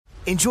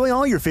Enjoy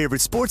all your favorite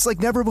sports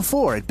like never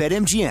before at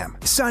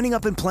BetMGM. Signing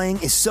up and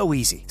playing is so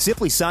easy.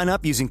 Simply sign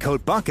up using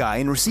code Buckeye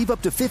and receive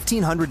up to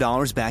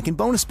 $1,500 back in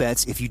bonus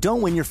bets if you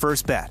don't win your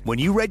first bet. When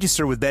you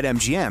register with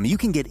BetMGM, you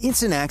can get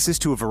instant access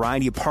to a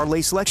variety of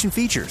parlay selection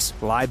features,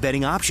 live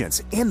betting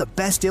options, and the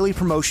best daily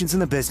promotions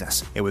in the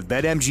business. And with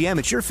BetMGM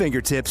at your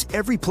fingertips,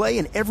 every play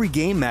and every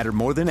game matter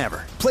more than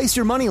ever. Place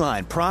your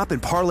moneyline, prop,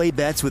 and parlay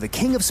bets with the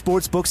king of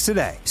sportsbooks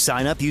today.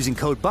 Sign up using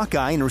code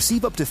Buckeye and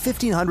receive up to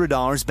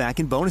 $1,500 back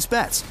in bonus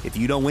bets if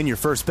you don't win your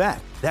first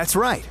bet. That's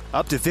right,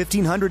 up to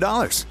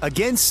 $1,500.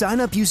 Again, sign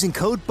up using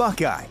code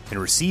Buckeye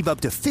and receive up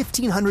to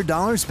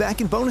 $1,500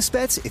 back in bonus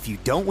bets if you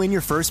don't win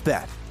your first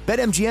bet.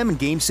 BetMGM and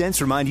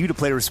GameSense remind you to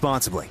play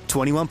responsibly.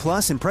 21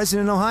 plus and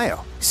present in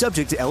Ohio.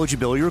 Subject to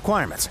eligibility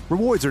requirements.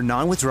 Rewards are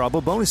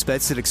non-withdrawable bonus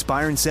bets that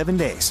expire in 7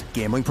 days.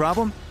 Gambling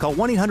problem? Call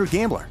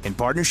 1-800-GAMBLER in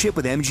partnership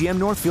with MGM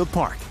Northfield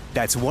Park.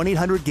 That's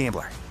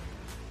 1-800-GAMBLER.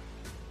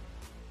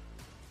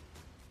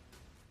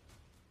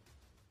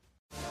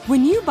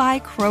 When you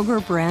buy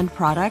Kroger brand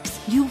products,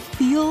 you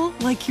feel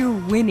like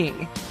you're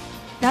winning.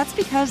 That's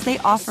because they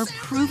offer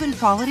proven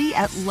quality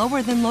at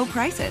lower than low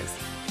prices.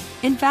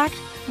 In fact,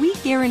 we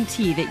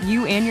guarantee that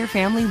you and your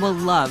family will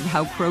love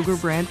how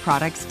Kroger brand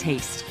products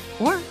taste,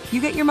 or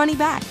you get your money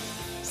back.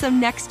 So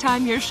next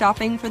time you're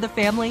shopping for the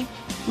family,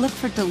 look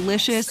for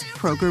delicious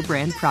Kroger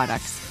brand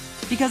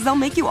products, because they'll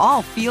make you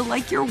all feel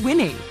like you're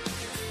winning.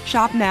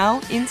 Shop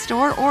now,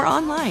 in-store, or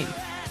online.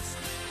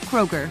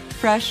 Kroger,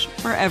 fresh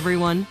for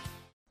everyone.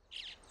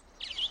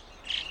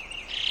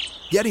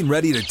 Getting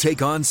ready to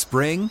take on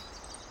spring?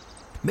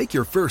 Make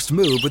your first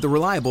move with the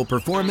reliable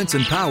performance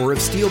and power of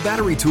Steel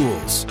battery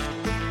tools.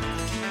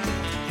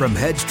 From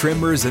hedge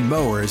trimmers and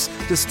mowers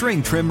to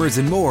string trimmers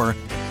and more,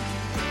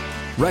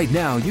 right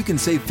now you can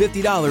save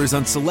 $50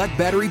 on select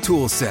battery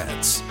tool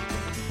sets.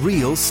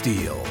 Real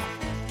Steel.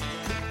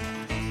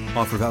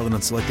 Offer valid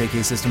on select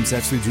AK system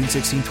sets through June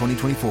 16,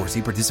 2024.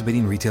 See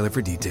participating retailer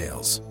for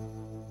details.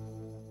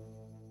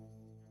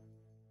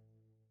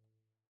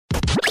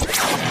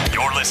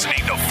 Listening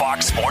to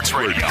Fox Sports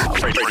Radio.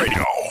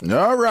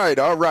 All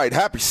right.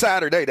 Happy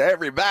Saturday to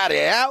everybody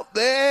out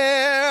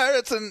there.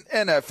 It's an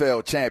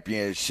NFL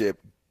championship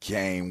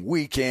game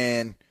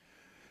weekend.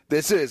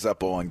 This is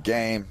Up On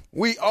Game.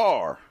 We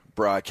are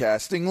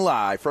broadcasting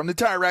live from the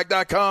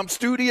TireRack.com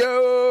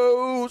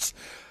studios.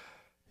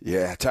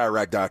 Yeah,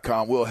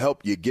 TireRack.com will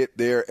help you get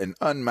there. An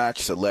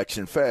unmatched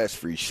selection, fast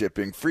free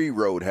shipping, free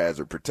road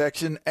hazard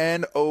protection,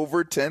 and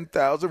over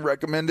 10,000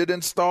 recommended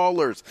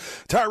installers.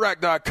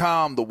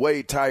 TireRack.com, the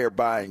way tire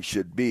buying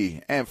should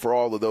be. And for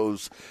all of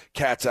those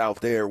cats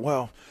out there,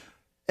 well,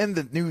 in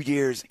the New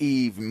Year's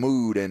Eve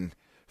mood and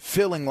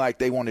feeling like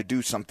they want to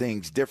do some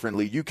things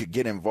differently, you could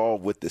get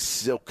involved with the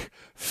Silk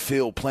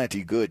Feel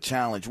Plenty Good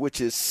Challenge, which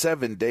is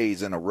 7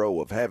 days in a row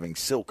of having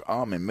Silk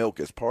almond milk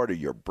as part of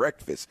your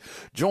breakfast.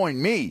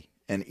 Join me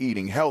in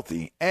eating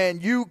healthy,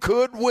 and you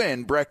could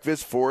win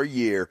breakfast for a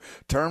year.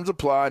 Terms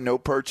apply. No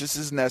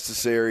purchases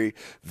necessary.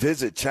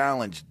 Visit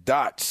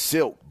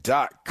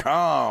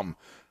challenge.silk.com.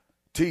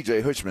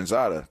 TJ Hushman's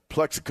out of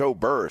Plexico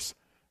Burris.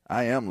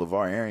 I am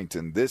LeVar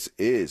Arrington. This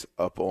is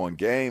Up On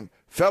Game.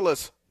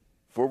 Fellas,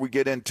 before we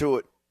get into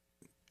it,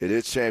 it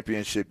is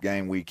championship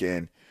game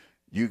weekend.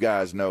 You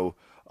guys know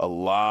a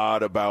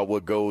lot about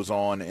what goes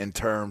on in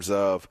terms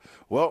of,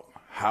 well,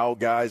 how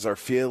guys are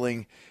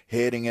feeling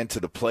heading into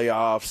the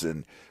playoffs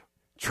and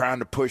trying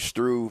to push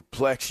through.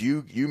 Plex,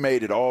 you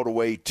made it all the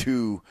way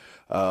to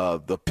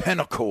the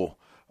pinnacle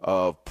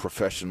of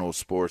professional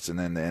sports and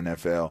then the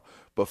NFL.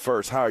 But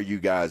first, how are you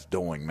guys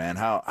doing, man?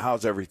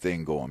 How's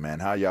everything going, man?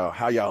 How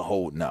y'all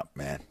holding up,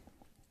 man?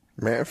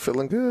 Man,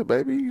 feeling good,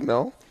 baby, you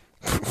know.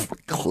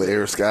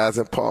 Clear skies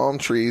and palm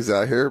trees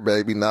out here,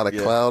 baby. Not a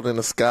cloud in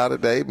the sky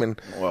today.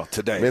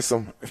 Today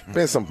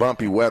been some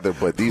bumpy weather,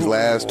 but these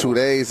last 2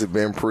 days have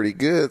been pretty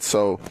good.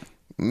 So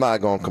I'm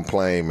not gonna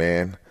complain,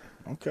 man.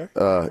 Okay.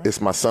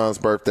 It's my son's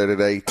birthday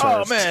today.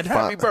 Oh man,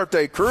 happy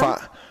birthday, crew!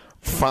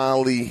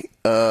 Finally,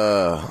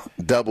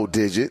 double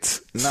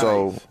digits. Nice.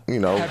 So you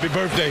know, happy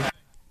birthday.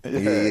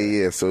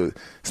 Yeah. So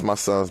it's my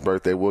son's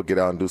birthday. We'll get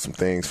out and do some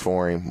things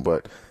for him,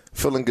 but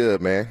feeling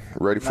good, man.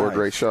 Ready for a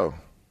great show.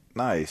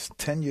 Nice.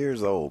 10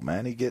 years old,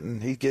 man. He's getting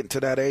to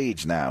that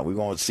age now. We're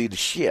going to see the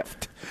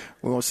shift.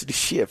 What's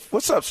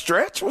up,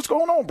 Stretch? What's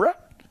going on, bro?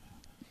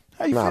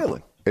 How you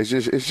feeling? It's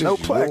just no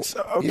Plex.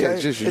 Okay. Yeah,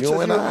 it's just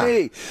you and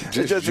I.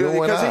 Just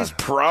because he's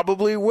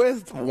probably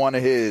with one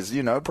of his,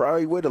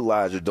 probably with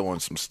Elijah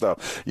doing some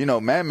stuff.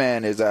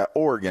 Man is at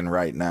Oregon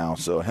right now,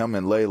 so him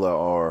and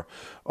Layla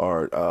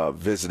are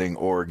visiting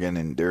Oregon,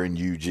 and they're in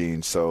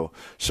Eugene. So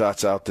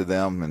shouts out to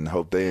them, and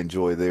hope they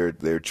enjoy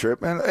their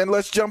trip. And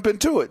let's jump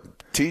into it.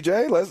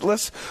 TJ,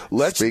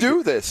 let's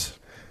do this.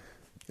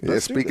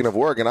 Speaking of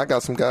Oregon, I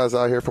got some guys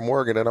out here from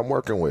Oregon that I'm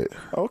working with.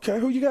 Okay,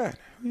 who you got?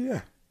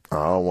 I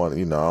don't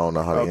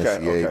know how the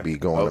NCAA be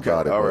going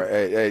about it. All right,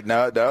 hey,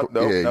 no.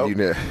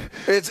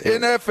 It's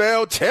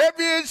NFL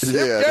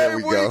championship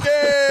game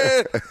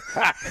weekend.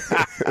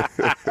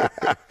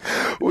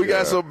 We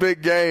got some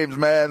big games,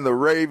 man. The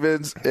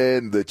Ravens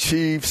and the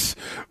Chiefs.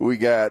 We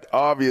got,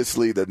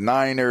 obviously, the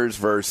Niners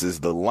versus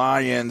the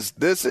Lions.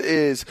 This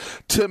is,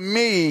 to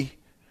me,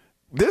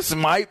 this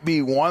might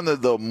be one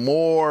of the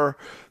more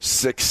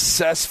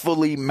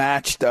successfully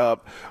matched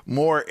up,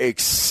 more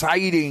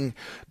exciting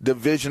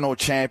divisional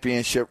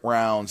championship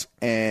rounds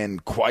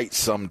in quite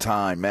some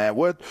time, man.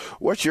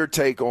 What's your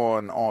take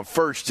on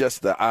first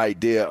just the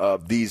idea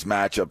of these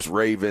matchups,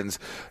 Ravens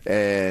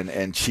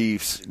and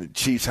Chiefs? The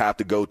Chiefs have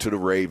to go to the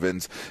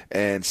Ravens,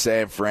 and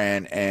San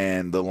Fran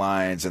and the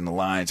Lions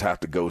have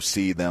to go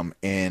see them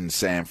in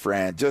San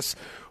Fran. Just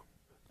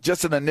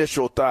an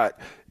initial thought.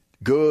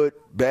 Good,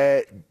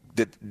 bad.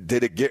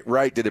 Did it get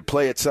right? Did it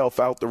play itself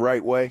out the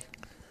right way?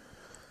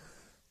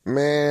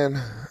 Man,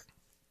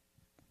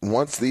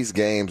 once these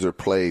games are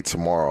played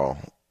tomorrow,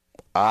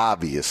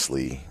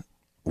 obviously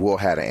we'll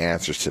have the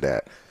answers to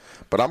that.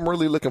 But I'm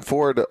really looking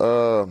forward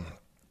to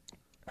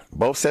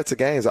both sets of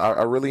games.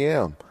 I really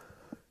am.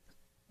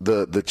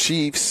 The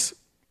Chiefs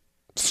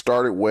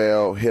started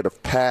well, hit a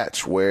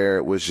patch where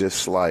it was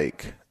just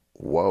like,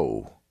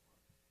 whoa,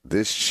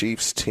 this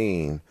Chiefs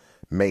team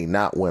may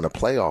not win a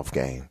playoff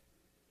game.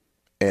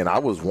 And I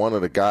was one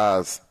of the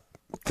guys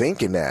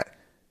thinking that.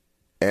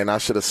 And I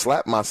should have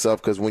slapped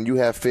myself because when you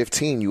have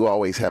 15, you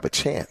always have a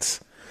chance.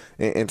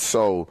 And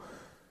so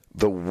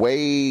the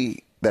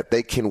way that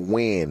they can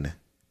win,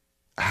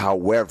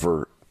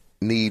 however,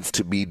 needs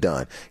to be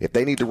done. If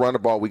they need to run the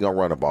ball, we're going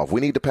to run the ball. If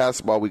we need to pass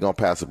the ball, we're going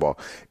to pass the ball.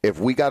 If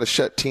we got to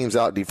shut teams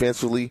out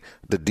defensively,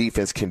 the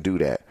defense can do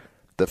that.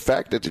 The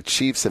fact that the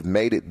Chiefs have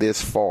made it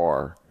this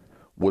far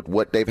with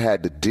what they've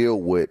had to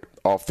deal with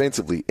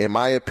offensively, in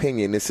my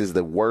opinion, this is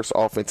the worst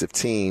offensive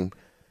team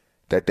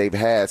that they've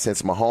had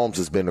since Mahomes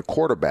has been the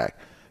quarterback.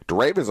 The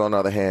Ravens, on the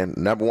other hand,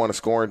 number one in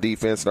scoring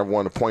defense, number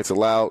one in points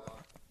allowed.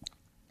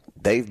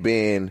 They've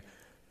been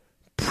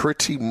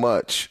pretty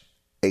much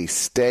a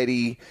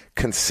steady,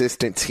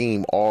 consistent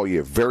team all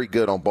year. Very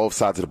good on both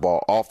sides of the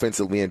ball,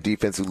 offensively and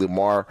defensively.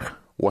 Lamar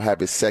will have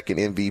his second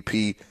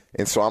MVP.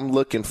 And so I'm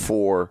looking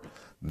for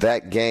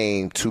that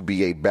game to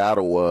be a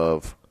battle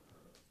of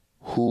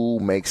who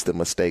makes the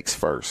mistakes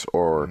first,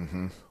 or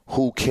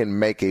who can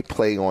make a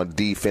play on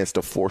defense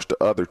to force the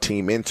other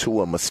team into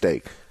a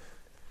mistake.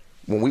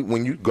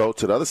 When you go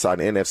to the other side,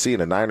 the NFC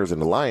and the Niners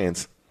and the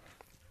Lions,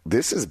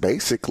 this is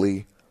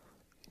basically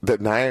the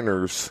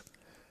Niners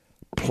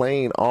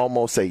playing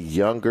almost a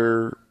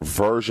younger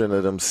version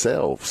of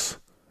themselves.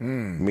 I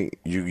mean,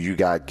 you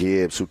got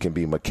Gibbs, who can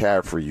be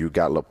McCaffrey. You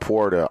got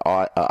Laporta,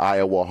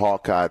 Iowa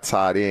Hawkeye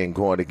tight end,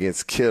 going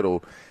against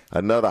Kittle,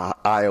 another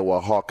Iowa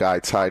Hawkeye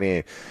tight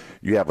end.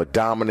 You have a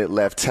dominant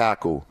left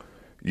tackle.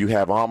 You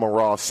have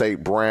Amon-Ra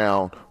St.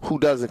 Brown, who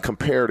doesn't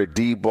compare to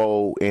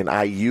Debo and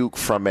Ayuk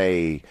from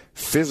a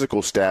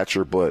physical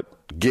stature, but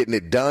getting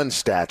it done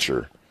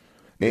stature.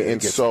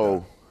 And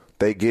so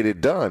they get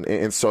it done.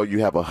 And so you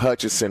have a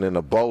Hutchinson and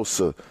a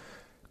Bosa.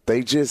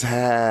 They just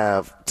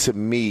have, to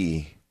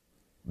me,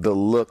 the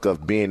look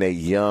of being a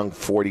young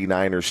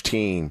 49ers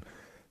team.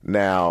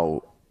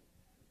 Now,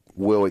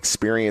 will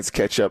experience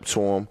catch up to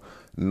them?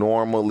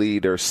 Normally,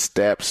 there's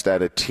steps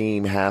that a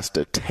team has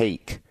to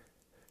take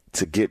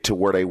to get to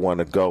where they want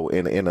to go.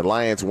 And the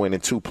Lions winning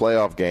 2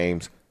 playoff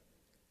games,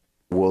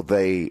 will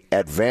they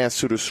advance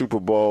to the Super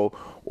Bowl,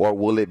 or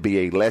will it be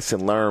a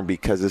lesson learned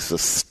because it's a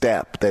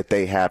step that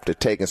they have to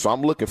take? And so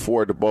I'm looking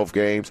forward to both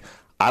games.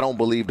 I don't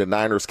believe the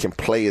Niners can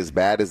play as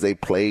bad as they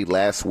played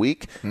last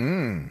week,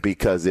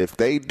 because if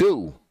they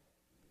do,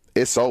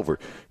 it's over.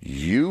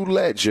 You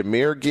let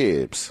Jahmyr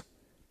Gibbs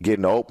get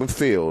in the open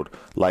field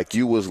like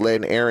you was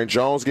letting Aaron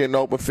Jones get in the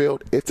open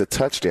field, it's a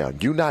touchdown.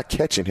 You're not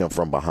catching him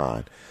from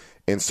behind.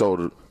 And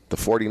so the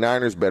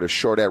 49ers better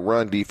shore that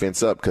run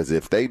defense up, because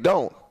if they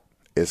don't,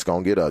 it's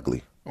going to get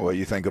ugly. What do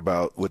you think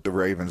about with the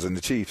Ravens and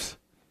the Chiefs?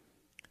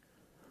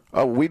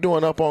 Are we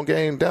doing up on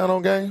game, down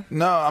on game?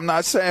 No, I'm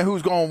not saying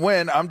who's going to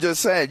win. I'm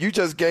just saying you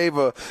just gave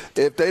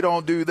if they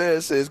don't do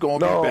this, it's going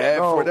to be bad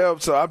for them.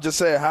 So I'm just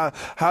saying,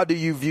 how do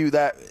you view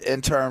that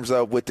in terms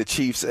of with the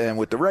Chiefs and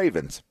with the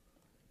Ravens?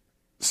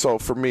 So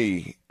for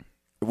me,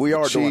 we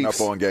are Chiefs, doing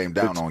up on game,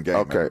 down on game.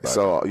 Okay, everybody.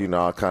 So,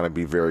 I'll kind of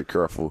be very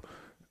careful.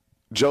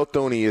 Joe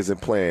Thuney isn't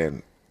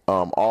playing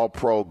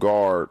all-pro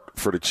guard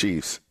for the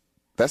Chiefs.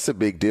 That's a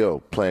big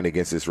deal, playing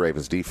against this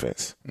Ravens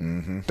defense.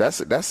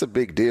 That's a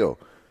big deal.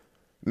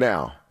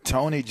 Now,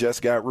 Tony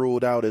just got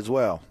ruled out as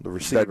well, the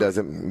receiver. That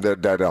doesn't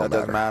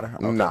matter.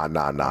 Okay.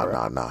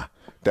 Nah.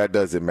 That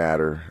doesn't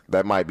matter.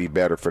 That might be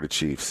better for the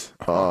Chiefs.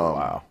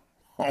 Wow.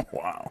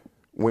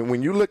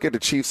 When you look at the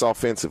Chiefs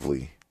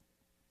offensively,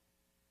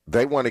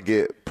 they want to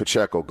get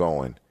Pacheco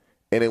going.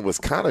 And it was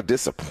kind of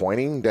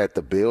disappointing that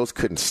the Bills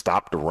couldn't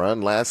stop the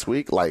run last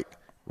week. Like,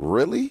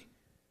 really?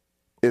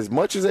 As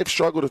much as they've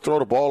struggled to throw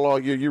the ball all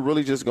year, you're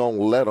really just going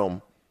to let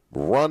them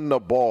run the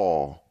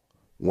ball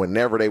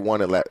whenever they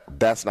want to.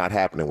 That's not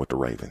happening with the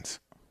Ravens.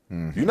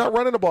 You're not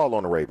running the ball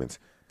on the Ravens.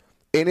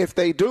 And if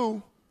they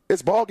do,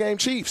 it's ball game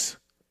Chiefs.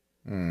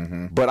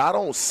 But I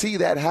don't see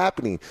that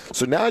happening.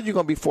 So now you're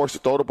going to be forced to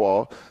throw the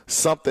ball,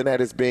 something that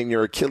has been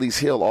your Achilles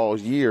heel all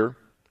year.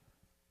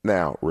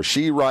 Now,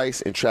 Rashee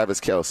Rice and Travis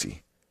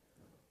Kelce,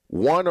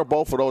 one or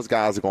both of those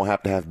guys are going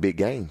to have big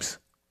games.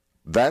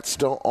 That's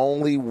the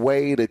only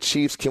way the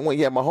Chiefs can win.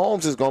 Yeah,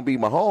 Mahomes is going to be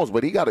Mahomes,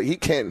 but he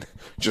can't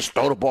just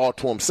throw the ball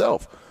to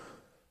himself.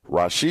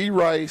 Rashee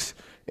Rice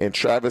and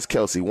Travis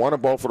Kelce, one or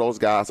both of those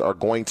guys are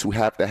going to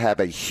have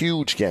a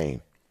huge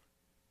game.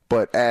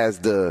 But as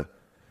the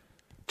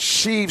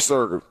Chiefs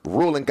are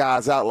ruling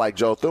guys out like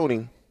Joe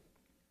Thuney,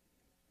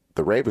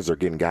 the Ravens are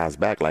getting guys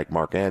back like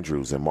Mark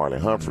Andrews and Marlon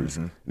Humphreys.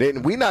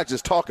 Then we're not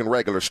just talking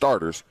regular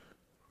starters.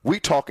 We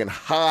talking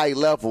high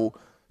level,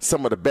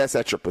 some of the best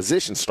at your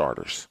position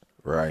starters.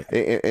 Right.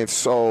 And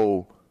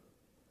so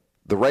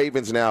the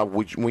Ravens now,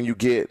 when you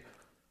get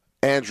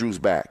Andrews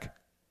back,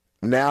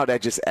 now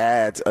that just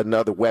adds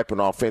another weapon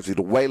offensively.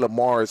 The way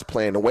Lamar is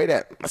playing, the way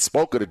that I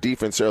spoke of the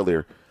defense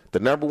earlier, the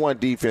number one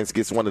defense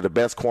gets one of the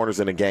best corners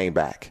in the game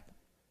back.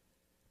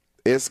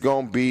 It's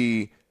going to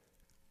be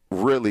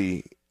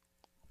really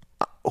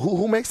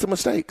who makes the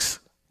mistakes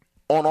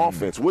on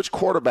offense? Which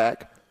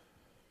quarterback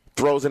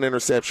throws an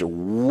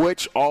interception?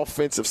 Which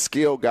offensive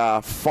skill guy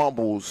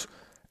fumbles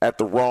at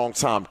the wrong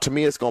time? To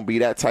me, it's going to be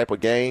that type of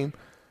game.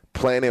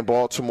 Playing in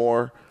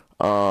Baltimore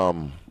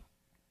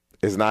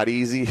is not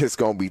easy. It's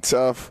going to be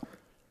tough.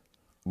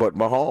 But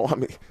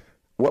Mahomes,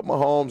 what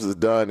Mahomes has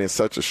done in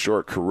such a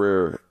short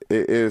career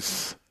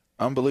is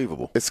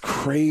unbelievable. It's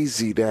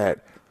crazy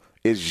that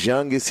as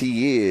young as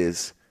he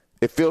is,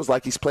 it feels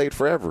like he's played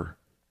forever.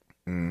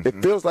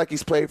 It feels like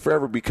he's played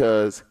forever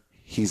because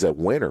he's a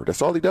winner. That's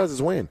all he does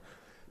is win.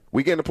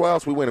 We get in the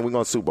playoffs, we win, and we go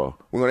to Super Bowl.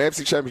 We go to the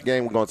NFC Championship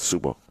game, we're going to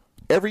Super Bowl.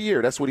 Every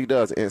year, that's what he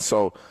does. And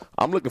so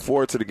I'm looking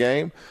forward to the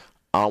game.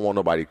 I don't want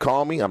nobody to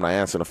call me. I'm not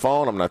answering the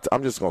phone.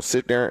 I'm just going to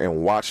sit there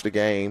and watch the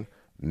game,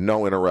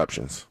 no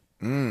interruptions.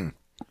 You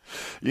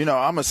know,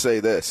 I'm going to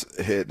say this,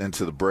 heading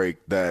into the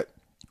break, that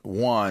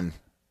one,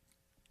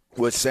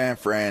 with San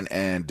Fran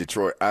and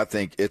Detroit, I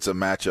think it's a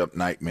matchup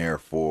nightmare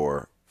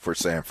for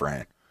San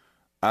Fran.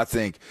 I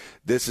think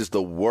this is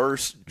the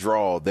worst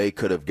draw they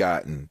could have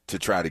gotten to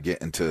try to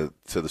get into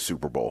the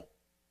Super Bowl.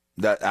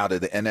 That out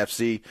of the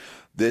NFC,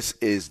 this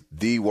is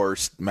the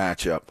worst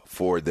matchup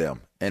for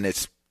them. And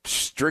it's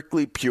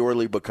strictly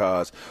purely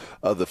because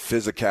of the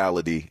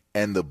physicality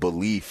and the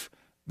belief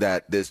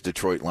that this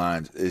Detroit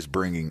Lions is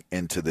bringing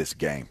into this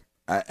game.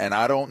 And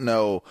I don't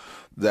know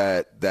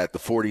that the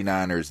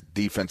 49ers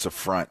defensive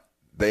front,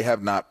 they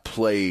have not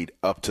played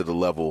up to the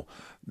level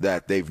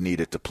that they've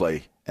needed to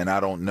play. And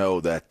I don't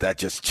know that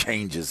just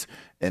changes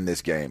in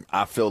this game.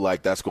 I feel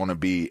like that's going to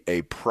be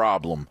a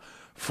problem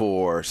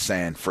for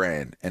San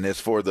Fran. And as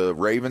for the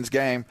Ravens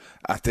game,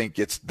 I think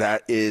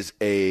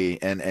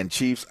and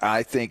Chiefs,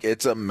 I think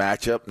it's a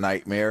matchup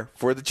nightmare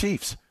for the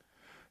Chiefs.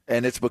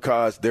 And it's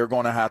because they're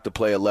going to have to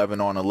play 11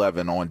 on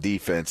 11 on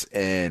defense.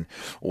 And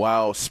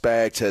while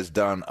Spags has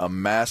done a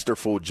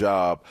masterful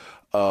job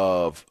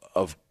of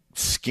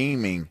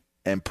scheming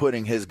and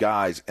putting his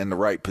guys in the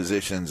right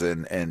positions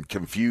and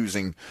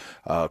confusing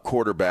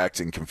quarterbacks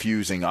and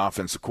confusing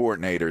offensive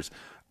coordinators,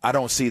 I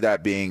don't see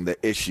that being the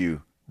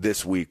issue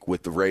this week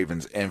with the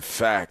Ravens. In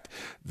fact,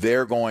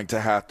 they're going to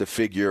have to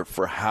figure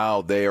for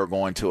how they are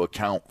going to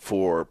account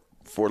for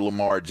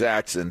Lamar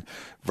Jackson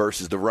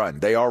versus the run.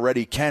 They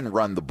already can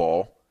run the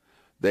ball.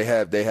 They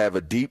have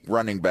a deep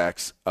running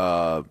backs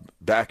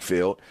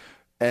backfield.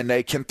 And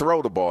they can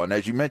throw the ball. And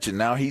as you mentioned,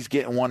 now he's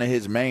getting one of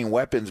his main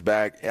weapons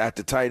back at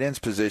the tight ends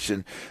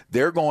position.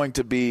 They're going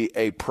to be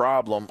a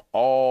problem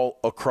all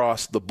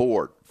across the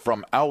board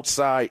from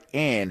outside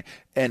in.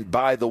 And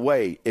by the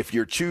way, if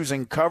you're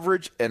choosing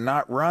coverage and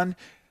not run,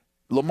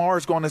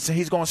 he's going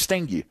to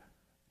sting you.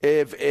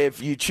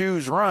 If you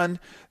choose run,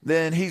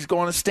 then he's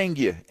going to sting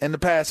you in the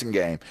passing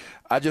game.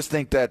 I just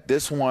think that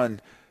this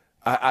one,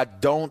 I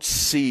don't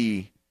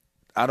see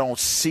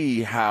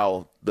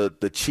how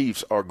the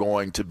Chiefs are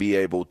going to be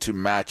able to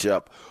match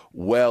up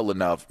well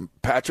enough.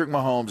 Patrick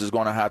Mahomes is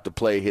going to have to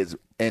play his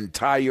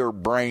entire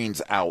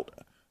brains out,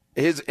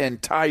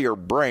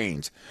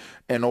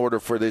 in order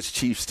for this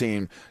Chiefs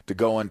team to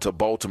go into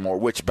Baltimore,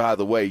 which, by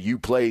the way, you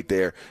played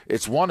there.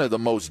 It's one of the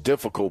most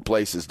difficult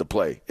places to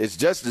play. It's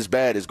just as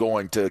bad as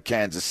going to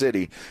Kansas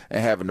City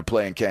and having to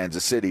play in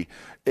Kansas City.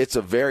 It's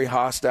a very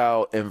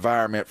hostile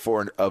environment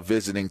for a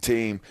visiting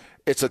team.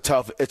 It's a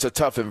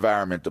tough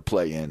environment to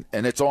play in,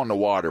 and it's on the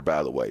water,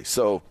 by the way.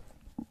 So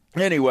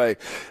anyway,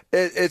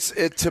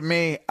 to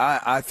me,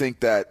 I think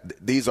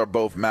that these are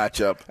both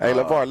matchup. Hey,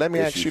 LeVar, let me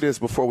ask you this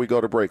before we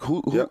go to break.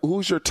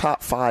 Who's your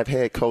top 5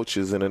 head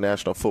coaches in the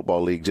National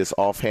Football League, just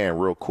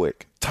offhand, real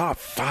quick? Top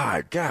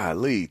 5,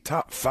 golly,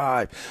 top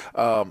 5.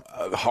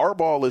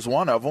 Harbaugh is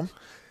one of them.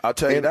 I'll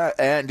tell you that.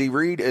 Andy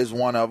Reid is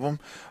one of them.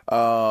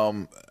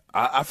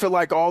 I feel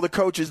like all the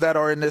coaches that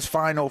are in this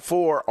Final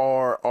Four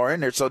are in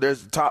there. So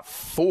there's the top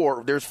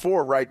 4. There's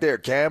 4 right there.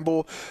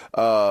 Campbell,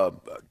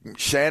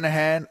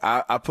 Shanahan,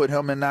 I put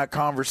him in that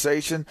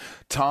conversation.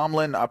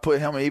 Tomlin, I put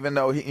him, even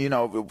though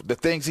the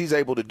things he's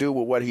able to do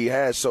with what he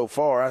has so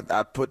far,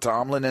 I put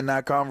Tomlin in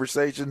that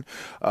conversation.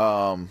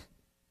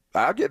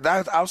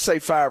 I'll say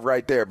 5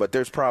 right there, but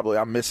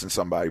I'm missing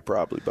somebody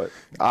probably. But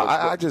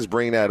I just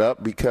bring that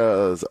up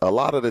because a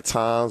lot of the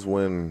times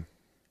when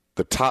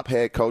the top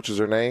head coaches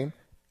are named,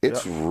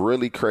 it's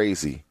really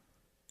crazy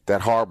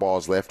that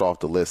Harbaugh's left off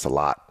the list a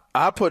lot.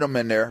 I put him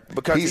in there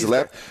because he's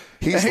left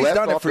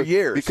done it for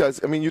years. Because,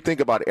 I mean, you think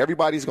about it.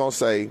 Everybody's going to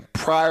say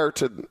prior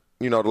to,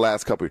 the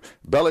last couple of years,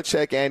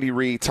 Belichick, Andy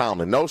Reid,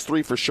 Tomlin. Those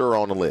 3 for sure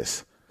on the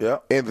list. Yeah.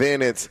 And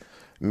then it's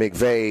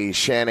McVay,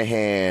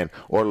 Shanahan,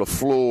 or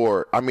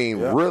LaFleur. I mean,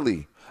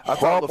 really. I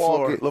thought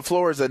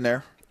LaFleur is in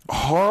there.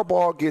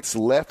 Harbaugh gets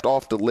left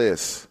off the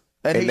list,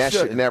 and that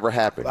should never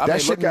happen.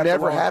 That should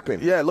never happen.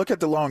 Yeah, look at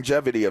the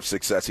longevity of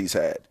success he's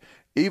had.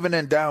 Even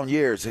in down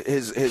years,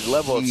 his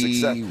level of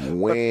success. He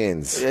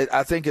wins.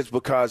 I think it's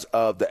because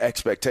of the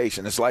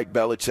expectation. It's like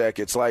Belichick.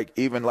 It's like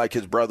even like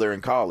his brother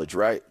in college,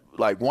 right?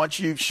 Like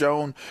once you've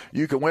shown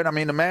you can win. I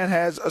mean, the man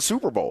has a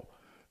Super Bowl,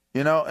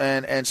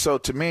 and so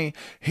to me,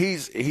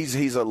 he's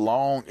a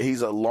long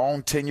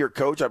tenured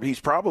coach. I mean, he's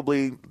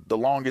probably the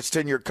longest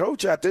tenured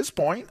coach at this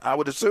point, I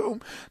would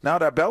assume. Now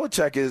that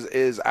Belichick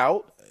is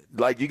out,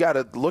 like you got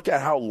to look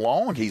at how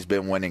long he's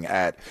been winning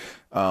at.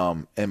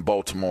 In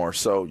Baltimore.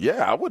 So,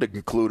 yeah, I would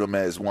include him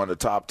as one of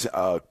the top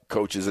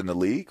coaches in the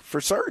league for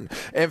certain.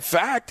 In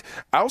fact,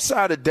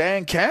 outside of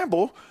Dan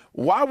Campbell,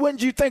 why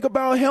wouldn't you think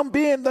about him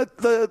being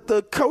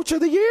the coach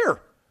of the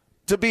year?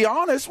 To be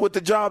honest, with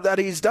the job that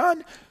he's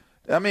done,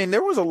 I mean,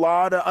 there was a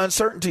lot of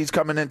uncertainties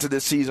coming into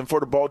this season for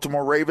the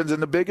Baltimore Ravens,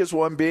 and the biggest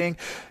one being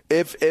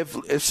if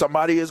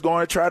somebody is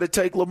going to try to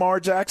take Lamar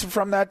Jackson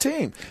from that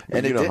team.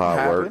 And you know how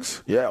it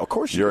works. Yeah, of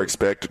course you're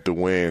expected to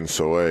win,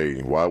 so,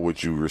 hey, why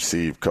would you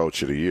receive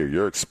Coach of the Year?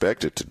 You're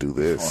expected to do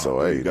this, so,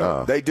 hey,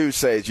 nah. They do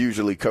say it's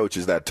usually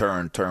coaches that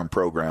turn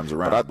programs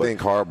around. But I think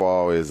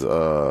Harbaugh is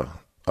a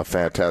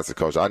fantastic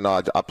coach. I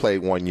know I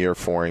played 1 year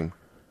for him.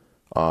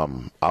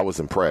 I was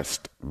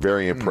impressed,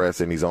 very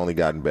impressed, and he's only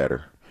gotten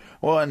better.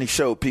 Well, and he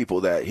showed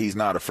people that he's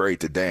not afraid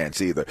to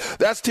dance either.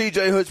 That's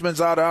TJ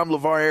Hutchmanzada. I'm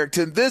LeVar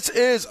Arrington. This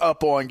is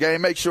Up On Game.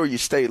 Make sure you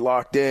stay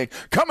locked in.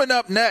 Coming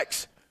up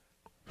next,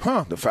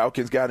 the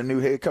Falcons got a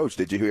new head coach.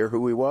 Did you hear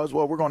who he was?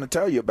 Well, we're going to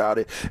tell you about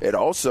it. It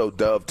also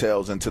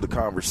dovetails into the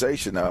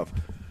conversation of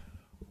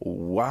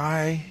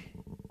why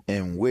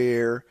and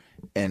where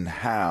and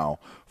how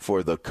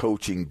for the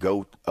coaching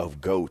GOAT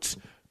of GOATs.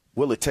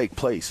 Will it take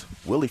place?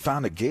 Will he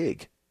find a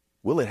gig?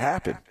 Will it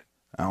happen?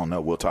 I don't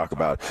know. We'll talk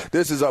about it.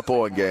 This is Up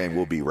On Game.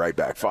 We'll be right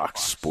back.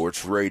 Fox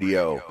Sports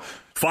Radio.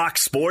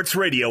 Fox Sports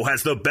Radio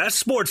has the best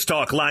sports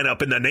talk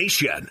lineup in the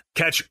nation.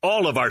 Catch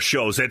all of our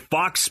shows at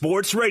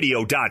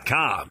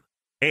foxsportsradio.com.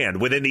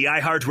 And within the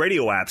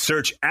iHeartRadio app,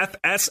 search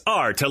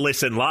FSR to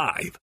listen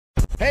live.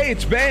 Hey,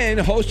 it's Ben,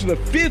 host of The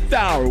Fifth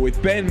Hour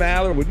with Ben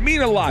Maller. It would mean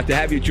a lot to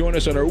have you join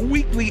us on our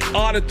weekly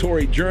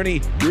auditory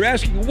journey. You're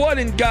asking, what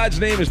in God's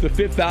name is The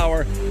Fifth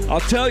Hour? I'll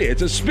tell you,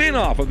 it's a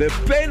spin-off of The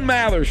Ben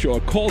Maller Show,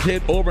 a cult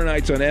hit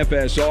overnights on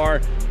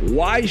FSR.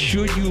 Why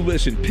should you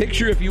listen?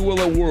 Picture, if you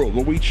will, a world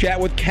where we chat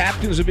with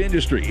captains of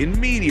industry in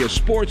media,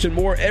 sports, and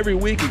more every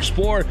week.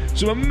 Explore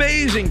some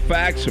amazing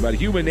facts about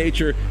human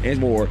nature and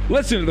more.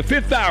 Listen to The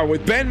Fifth Hour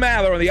with Ben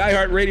Maller on the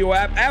iHeartRadio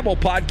app, Apple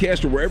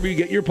Podcast, or wherever you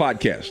get your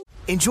podcasts.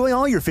 Enjoy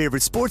all your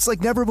favorite sports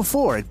like never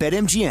before at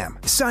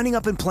BetMGM. Signing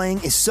up and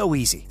playing is so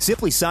easy.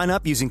 Simply sign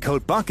up using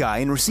code Buckeye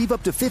and receive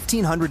up to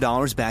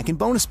 $1,500 back in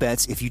bonus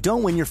bets if you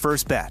don't win your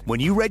first bet. When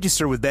you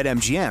register with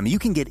BetMGM, you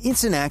can get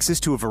instant access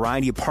to a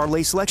variety of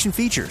parlay selection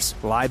features,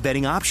 live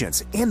betting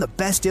options, and the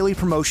best daily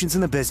promotions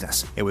in the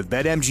business. And with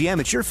BetMGM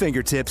at your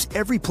fingertips,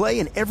 every play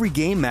and every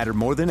game matter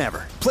more than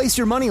ever. Place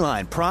your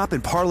moneyline, prop,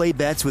 and parlay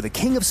bets with the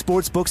king of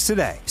sportsbooks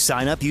today.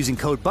 Sign up using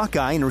code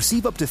Buckeye and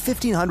receive up to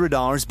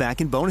 $1,500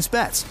 back in bonus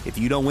bets if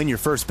you don't win your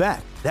first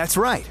bet. That's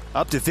right,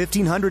 up to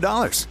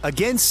 $1,500.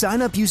 Again,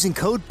 sign up using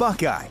code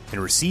Buckeye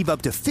and receive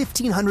up to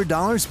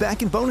 $1,500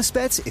 back in bonus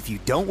bets if you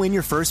don't win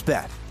your first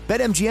bet.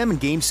 BetMGM and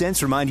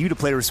GameSense remind you to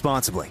play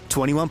responsibly.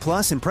 21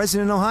 plus and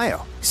present in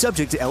Ohio.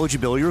 Subject to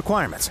eligibility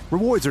requirements.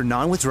 Rewards are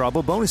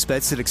non-withdrawable bonus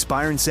bets that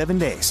expire in 7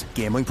 days.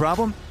 Gambling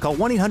problem? Call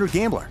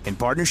 1-800-GAMBLER in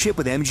partnership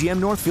with MGM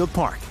Northfield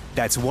Park.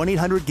 That's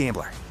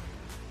 1-800-GAMBLER.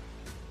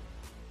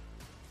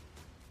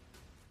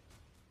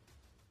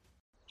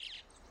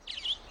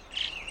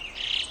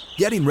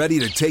 Getting ready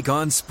to take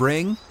on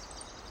spring?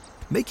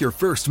 Make your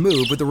first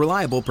move with the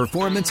reliable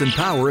performance and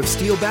power of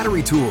Steel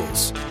battery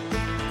tools.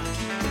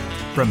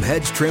 From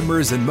hedge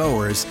trimmers and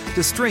mowers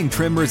to string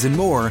trimmers and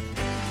more,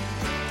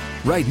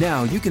 right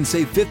now you can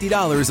save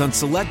 $50 on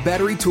select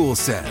battery tool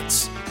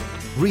sets.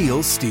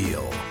 Real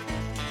Steel.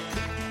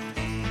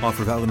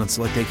 Offer valid on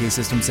select AK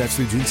system sets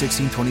through June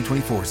 16,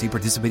 2024. See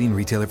participating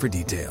retailer for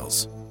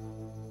details.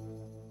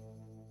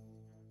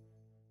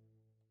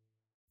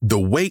 The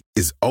wait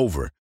is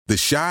over.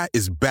 The Chi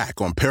is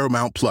back on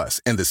Paramount Plus,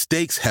 and the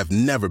stakes have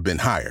never been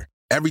higher.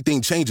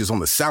 Everything changes on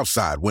the South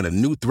Side when a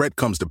new threat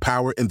comes to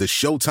power in the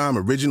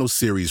Showtime original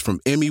series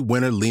from Emmy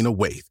winner Lena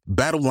Waithe.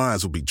 Battle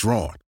lines will be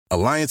drawn,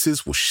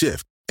 alliances will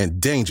shift,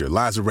 and danger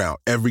lies around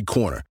every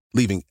corner,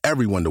 leaving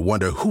everyone to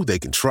wonder who they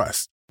can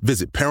trust.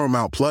 Visit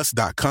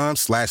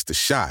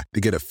ParamountPlus.com/TheShot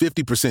to get a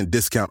 50%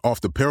 discount off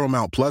the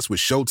Paramount Plus with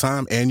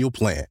Showtime annual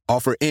plan.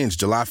 Offer ends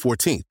July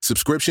 14th.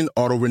 Subscription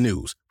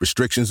auto-renews.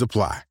 Restrictions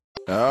apply.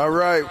 All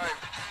right.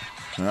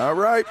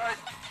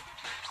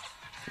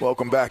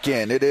 Welcome back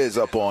in. It is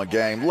Up On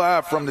Game,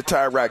 live from the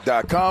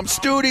TireRack.com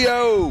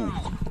studio.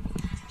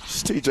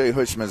 It's TJ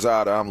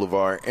Hushmanzada. I'm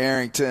LeVar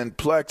Arrington.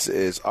 Plex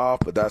is off,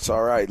 but that's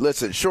all right.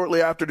 Listen,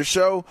 shortly after the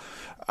show,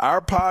 our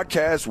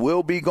podcast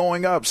will be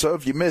going up. So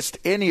if you missed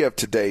any of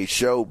today's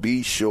show,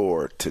 be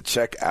sure to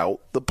check out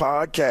the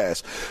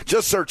podcast.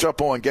 Just search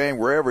Up On Game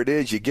wherever it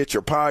is you get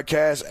your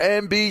podcast,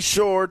 and be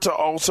sure to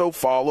also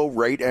follow,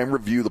 rate, and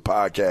review the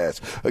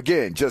podcast.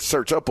 Again, just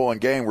search Up On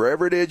Game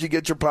wherever it is you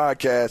get your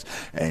podcast,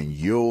 and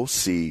you'll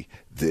see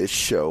this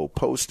show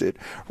posted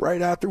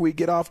right after we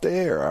get off the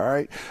air. All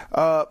right.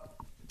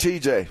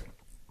 TJ,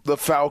 the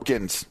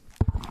Falcons,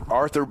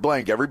 Arthur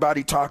Blank,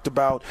 everybody talked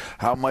about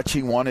how much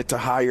he wanted to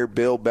hire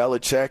Bill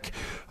Belichick.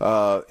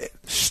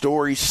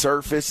 Stories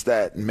surfaced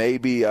that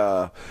maybe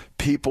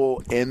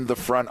people in the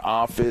front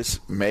office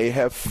may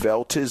have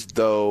felt as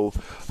though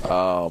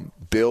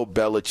Bill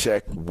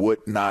Belichick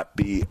would not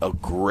be a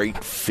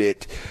great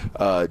fit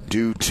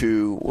due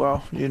to,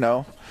 well, you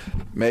know,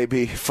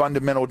 maybe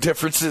fundamental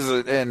differences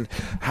in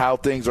how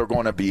things are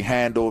going to be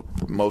handled.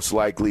 Most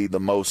likely the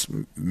most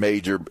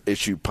major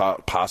issue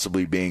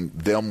possibly being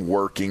them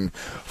working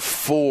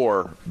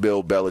for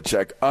Bill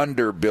Belichick,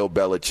 under Bill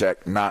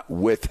Belichick, not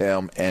with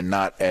him, and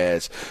not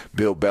as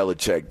Bill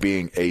Belichick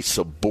being a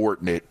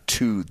subordinate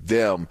to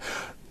them.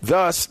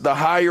 Thus, the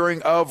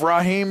hiring of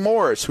Raheem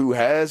Morris, who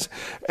has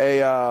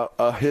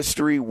a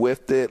history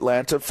with the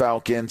Atlanta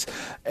Falcons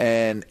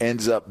and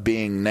ends up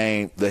being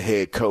named the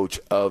head coach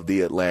of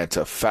the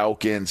Atlanta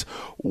Falcons.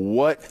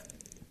 What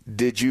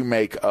did you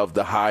make of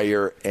the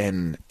hire?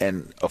 And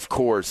of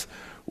course,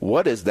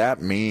 what does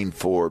that mean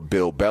for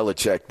Bill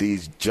Belichick?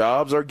 These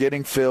jobs are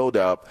getting filled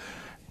up,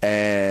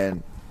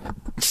 and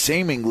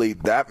seemingly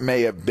that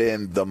may have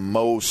been the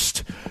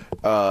most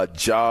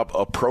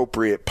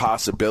job-appropriate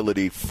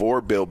possibility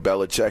for Bill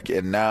Belichick,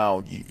 and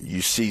now you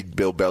see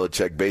Bill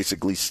Belichick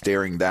basically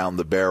staring down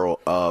the barrel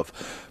of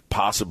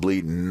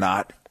possibly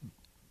not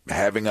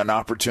having an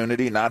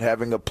opportunity, not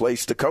having a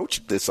place to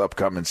coach this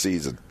upcoming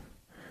season.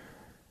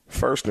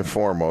 First and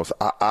foremost,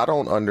 I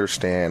don't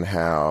understand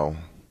how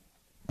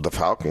the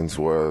Falcons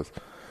was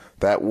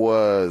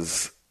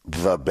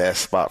the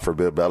best spot for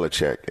Bill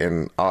Belichick,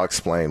 and I'll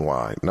explain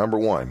why. Number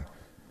one,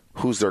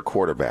 who's their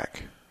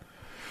quarterback?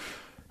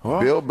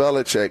 Well, Bill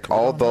Belichick,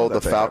 although the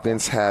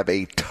Falcons have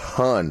a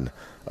ton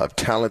of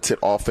talented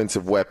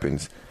offensive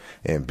weapons,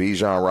 and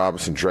Bijan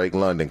Robinson, Drake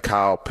London,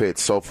 Kyle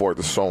Pitts, so forth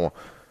and so on,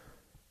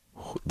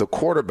 the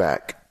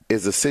quarterback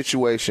is a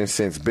situation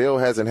since Bill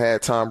hasn't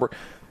had Tom Brady.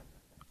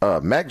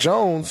 Mac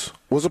Jones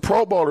was a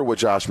Pro Bowler with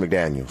Josh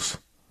McDaniels,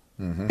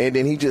 and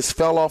then he just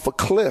fell off a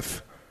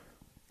cliff.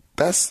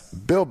 That's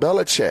Bill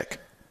Belichick.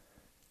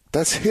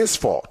 That's his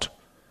fault.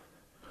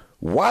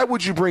 Why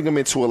would you bring him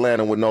into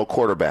Atlanta with no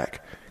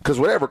quarterback? Because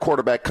whatever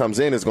quarterback comes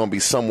in is going to be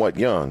somewhat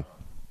young.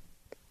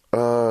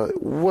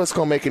 What's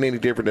going to make it any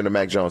different than the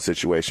Mac Jones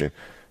situation?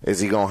 Is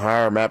he going to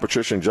hire Matt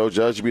Patricia and Joe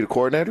Judge to be the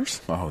coordinators?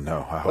 Oh,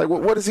 no. Like,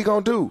 what is he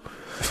going to do?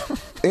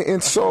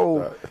 and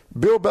so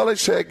Bill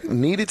Belichick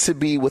needed to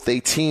be with a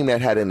team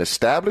that had an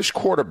established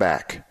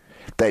quarterback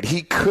that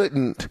he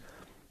couldn't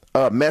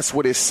mess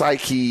with his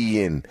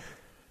psyche and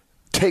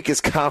take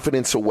his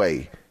confidence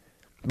away,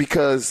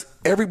 because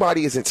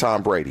everybody isn't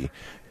Tom Brady.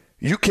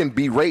 You can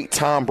berate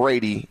Tom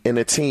Brady in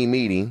a team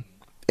meeting,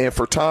 and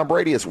for Tom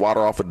Brady, it's water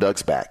off a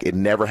duck's back. It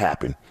never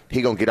happened.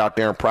 He going to get out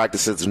there and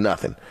practice. It's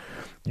nothing.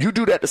 You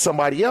do that to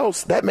somebody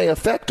else, that may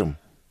affect him.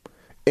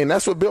 And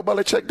that's what Bill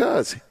Belichick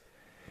does.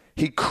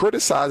 He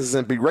criticizes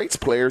and berates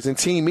players in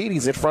team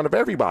meetings in front of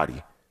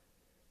everybody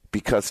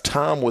because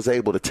Tom was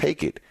able to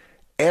take it.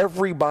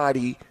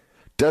 Everybody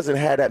doesn't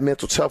have that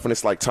mental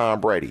toughness like Tom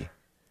Brady.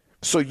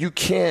 So you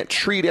can't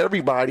treat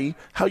everybody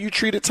how you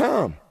treated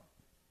Tom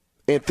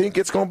and think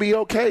it's going to be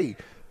okay.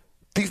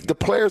 The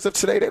players of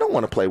today, they don't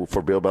want to play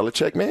for Bill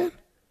Belichick, man.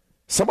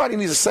 Somebody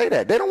needs to say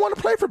that. They don't want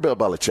to play for Bill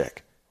Belichick.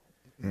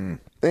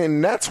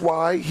 And that's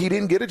why he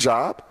didn't get a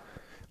job.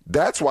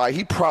 That's why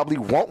he probably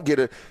won't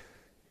get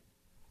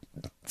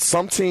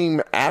some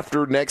team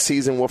after next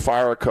season will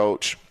fire a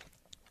coach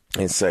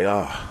and say,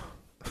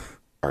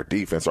 our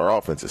defense, our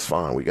offense is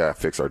fine. We got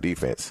to fix our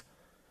defense.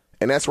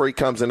 And that's where he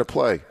comes into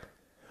play.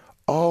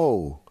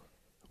 Oh,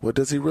 well,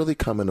 does he really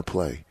come into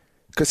play?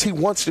 Because he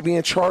wants to be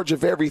in charge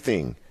of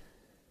everything.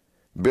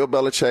 Bill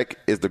Belichick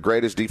is the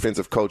greatest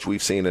defensive coach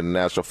we've seen in the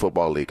National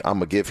Football League. I'm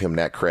going to give him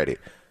that credit.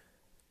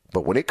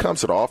 But when it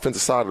comes to the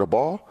offensive side of the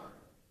ball,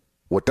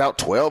 without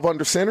 12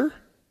 under center,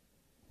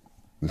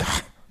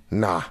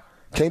 nah,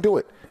 can't do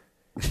it.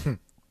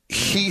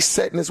 He's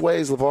set in his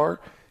ways, LeVar.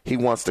 He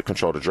wants to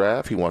control the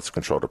draft. He wants to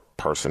control the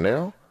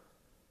personnel.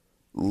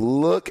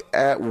 Look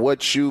at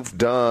what you've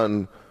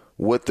done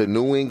with the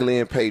New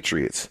England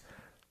Patriots.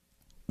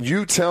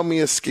 You tell me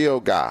a skill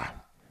guy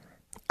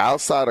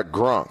outside of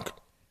Gronk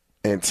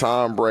and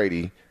Tom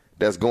Brady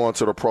that's going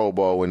to the Pro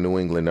Bowl in New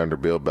England under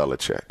Bill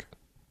Belichick.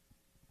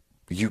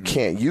 You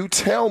can't. You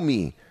tell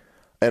me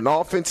an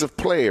offensive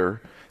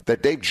player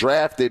that they've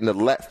drafted in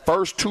the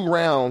first 2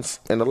 rounds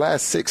in the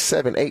last 6,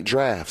 7, 8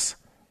 drafts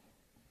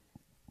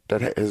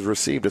that has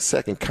received a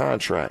second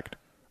contract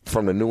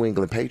from the New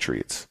England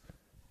Patriots.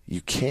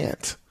 You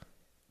can't.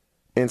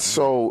 And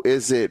so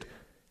is it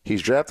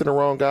he's drafting the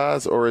wrong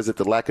guys, or is it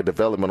the lack of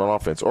development on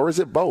offense, or is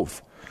it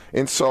both?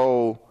 And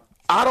so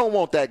I don't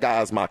want that guy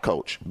as my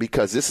coach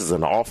because this is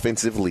an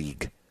offensive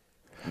league.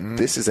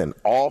 This is an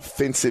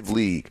offensive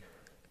league.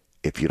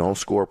 If you don't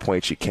score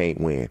points, you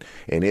can't win.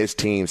 And his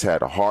teams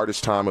had the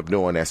hardest time of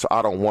doing that. So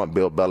I don't want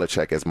Bill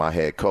Belichick as my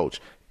head coach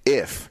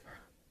if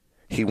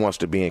he wants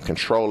to be in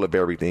control of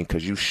everything,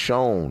 because you've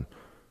shown,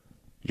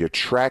 your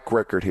track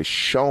record has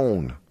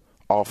shown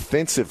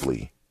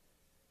offensively,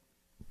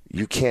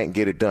 you can't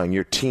get it done.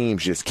 Your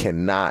teams just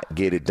cannot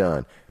get it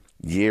done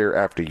year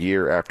after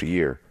year after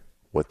year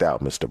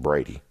without Mr.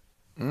 Brady.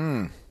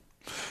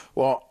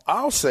 Well,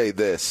 I'll say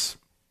this,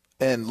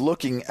 and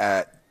looking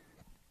at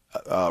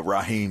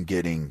Raheem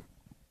getting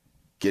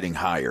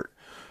hired,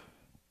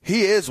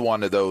 he is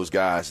one of those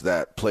guys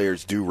that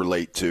players do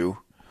relate to.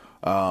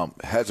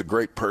 Has a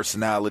great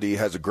personality,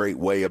 has a great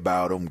way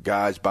about him.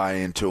 Guys buy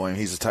into him.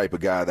 He's the type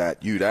of guy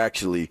that you'd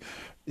actually,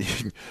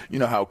 you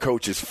know how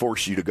coaches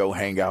force you to go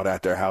hang out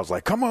at their house,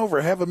 like, come over,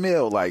 have a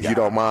meal. Like, you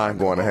don't mind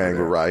going to hang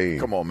with Raheem.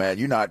 Come on, man.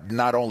 You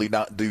not only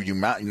do you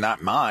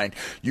not mind,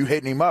 you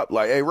hitting him up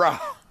like, hey,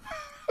 Rob,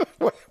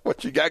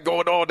 what you got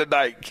going on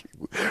tonight?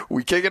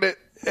 We kicking it?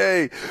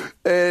 Hey,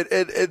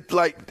 and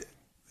like,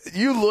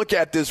 you look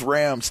at this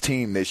Rams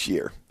team this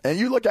year, and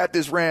you look at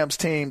this Rams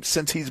team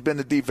since he's been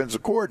the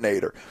defensive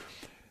coordinator,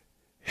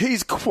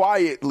 he's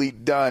quietly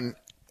done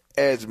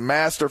as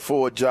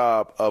masterful a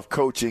job of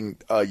coaching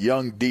a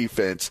young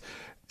defense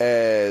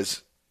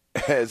as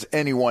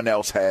anyone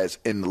else has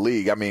in the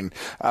league. I mean,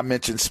 I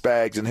mentioned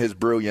Spags and his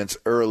brilliance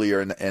earlier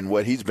and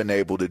what he's been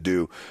able to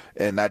do,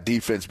 and that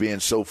defense being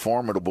so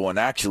formidable and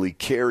actually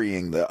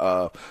carrying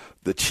the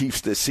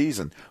Chiefs this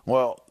season.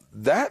 Well,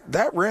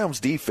 that Rams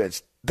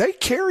defense, they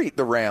carried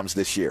the Rams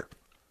this year.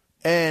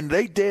 And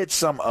they did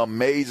some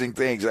amazing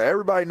things.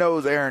 Everybody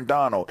knows Aaron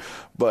Donald,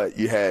 but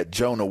you had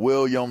Jonah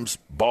Williams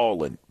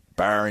balling,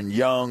 Byron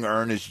Young,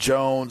 Ernest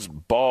Jones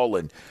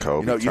balling,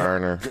 Kobe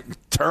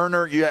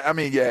Turner. You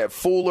had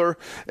Fuller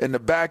in the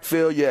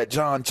backfield. You had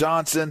John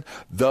Johnson,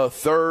 the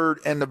third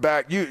in the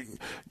back.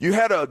 You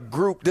had a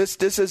group. This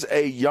is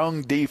a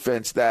young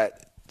defense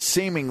that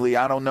seemingly,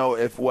 I don't know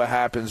if what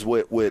happens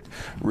with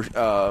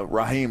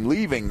Raheem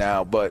leaving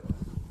now, but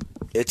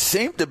it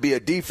seemed to be a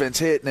defense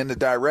hitting in the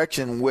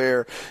direction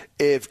where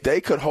if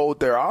they could hold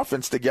their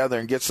offense together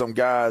and get some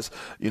guys,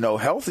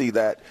 healthy,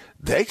 that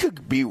they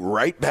could be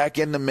right back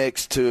in the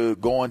mix to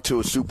going to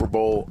a Super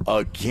Bowl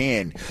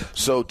again.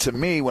 So to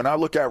me, when I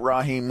look at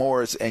Raheem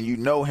Morris, and you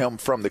know him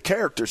from the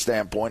character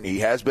standpoint,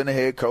 he has been a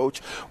head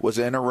coach, was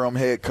an interim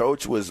head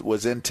coach,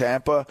 was in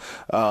Tampa.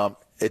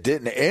 It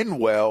didn't end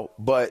well,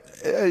 but,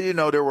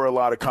 there were a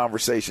lot of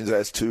conversations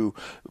as to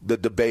the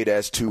debate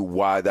as to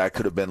why that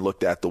could have been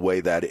looked at the way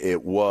that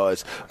it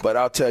was. But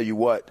I'll tell you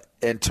what,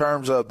 in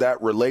terms of that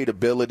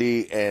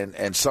relatability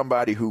and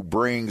somebody who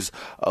brings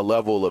a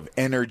level of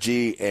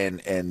energy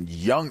and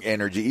young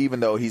energy, even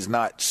though he's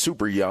not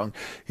super young,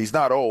 he's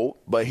not old,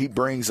 but he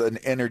brings an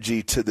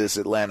energy to this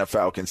Atlanta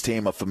Falcons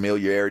team, a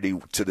familiarity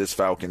to this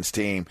Falcons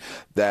team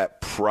that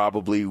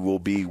probably will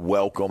be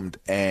welcomed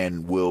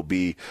and will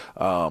be,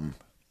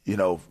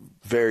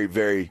 very,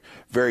 very,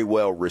 very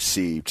well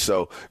received.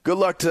 So good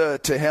luck to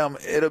him.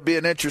 It'll be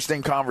an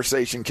interesting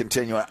conversation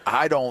continuing.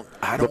 I don't.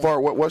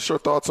 LeVar, what's your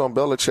thoughts on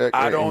Belichick?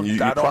 You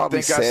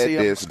probably said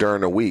this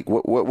during the week.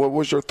 What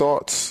was your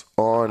thoughts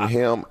on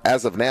him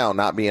as of now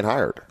not being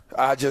hired?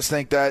 I just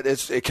think that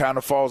it kind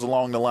of falls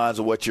along the lines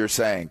of what you're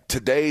saying.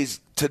 Today's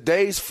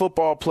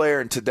football player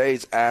and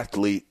today's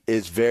athlete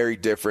is very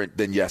different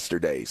than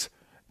yesterday's.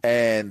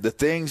 And the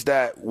things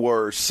that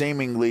were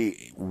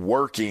seemingly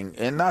working,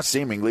 and not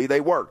seemingly,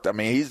 they worked. I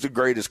mean, he's the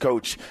greatest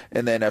coach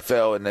in the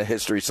NFL in the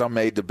history. Some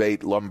may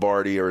debate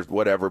Lombardi or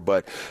whatever,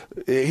 but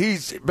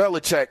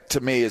Belichick, to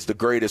me, is the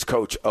greatest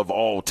coach of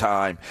all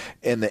time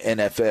in the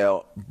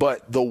NFL.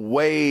 But the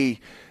way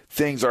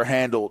things are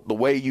handled, the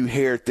way you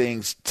hear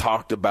things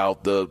talked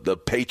about, the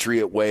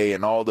Patriot way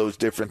and all those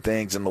different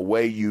things, and the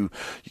way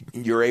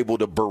you're able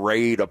to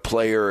berate a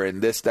player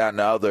and this, that, and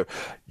the other,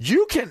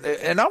 you can,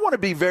 and I want to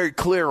be very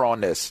clear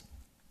on this,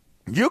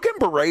 you can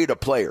berate a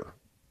player.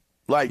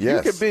 Like,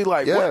 yes. You can be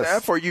like, what the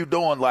F are you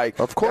doing? Like,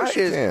 of course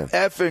you can.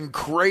 Effing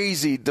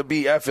crazy to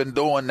be effing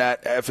doing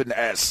that effing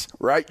S,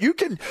 right? You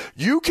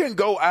can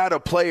go at a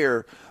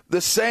player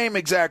the same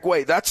exact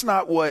way. That's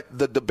not what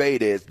the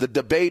debate is. The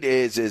debate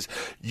is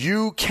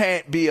you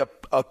can't be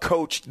a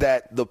coach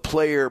that the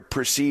player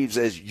perceives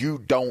as you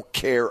don't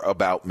care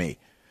about me.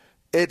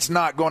 It's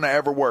not going to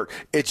ever work.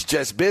 It's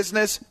just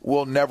business.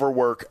 Will never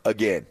work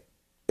again.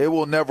 It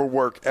will never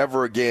work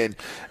ever again.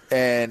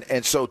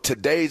 And so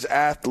today's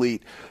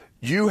athlete,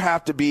 You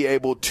have to be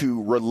able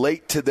to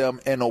relate to them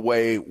in a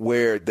way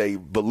where they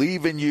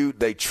believe in you,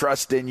 they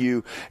trust in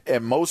you,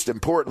 and most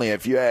importantly,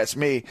 if you ask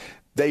me,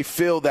 they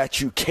feel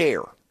that you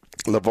care.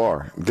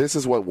 LeVar, this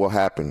is what will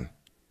happen,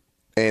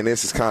 and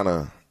this is kind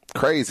of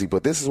crazy,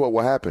 but this is what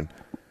will happen.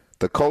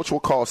 The coach will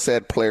call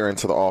said player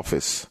into the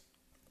office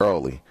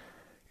early,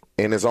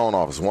 in his own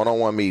office,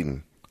 one-on-one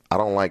meeting. I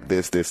don't like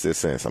this.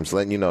 I'm just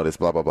letting you know this,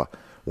 blah, blah, blah.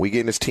 We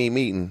get in this team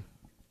meeting,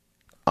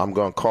 I'm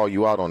going to call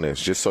you out on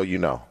this, just so you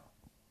know.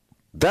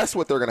 That's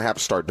what they're going to have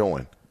to start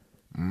doing.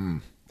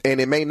 And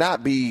it may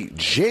not be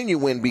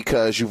genuine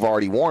because you've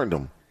already warned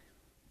them.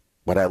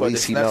 But at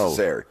least he knows.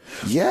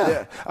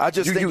 Yeah. I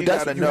just think you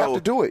got to know. You have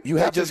to do it. You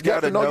have just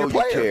got to know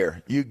you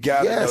care. You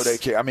got to know they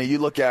care. I mean, you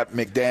look at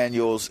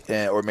McDaniel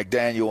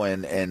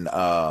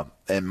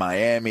in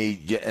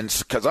Miami, and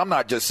because I'm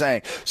not just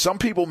saying, some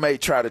people may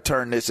try to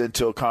turn this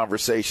into a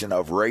conversation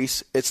of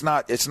race. It's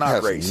not race. It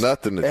has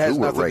nothing to do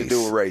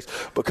with race.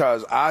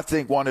 Because I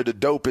think one of the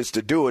dopest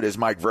to do it is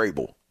Mike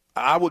Vrabel.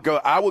 I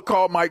would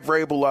call Mike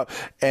Vrabel up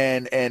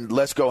and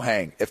let's go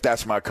hang if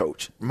that's my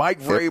coach.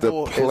 Mike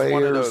Vrabel is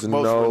one of the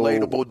most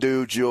relatable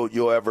dudes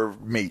you'll ever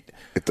meet.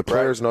 If the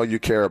players know you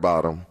care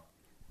about them,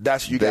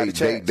 got a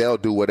chance. They'll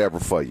do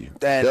whatever for you.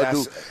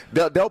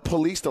 They'll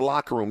police the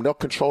locker room. They'll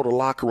control the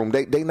locker room.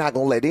 They're not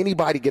going to let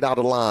anybody get out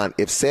of line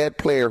if said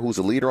player who's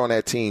a leader on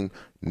that team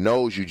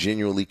knows you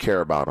genuinely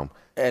care about them.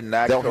 And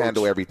they'll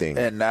handle everything.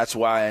 And that's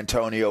why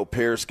Antonio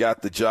Pierce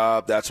got the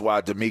job. That's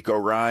why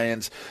DeMeco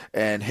Ryans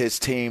and his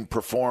team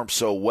performed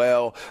so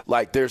well.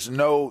 Like, there's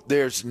no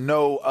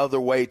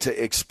other way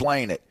to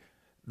explain it.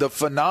 The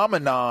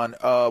phenomenon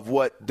of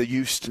what the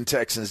Houston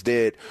Texans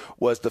did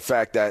was the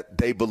fact that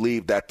they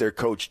believed that their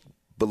coach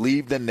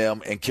believed in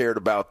them and cared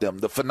about them.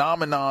 The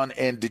phenomenon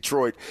in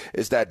Detroit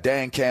is that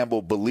Dan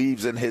Campbell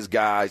believes in his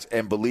guys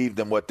and believed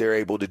in what they're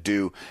able to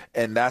do,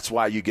 and that's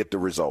why you get the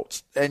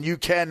results. And you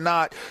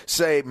cannot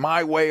say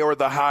my way or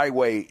the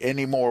highway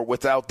anymore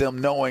without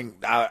them knowing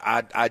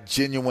I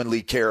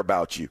genuinely care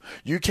about you.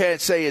 You can't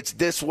say it's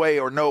this way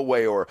or no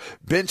way, or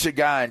bench a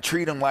guy and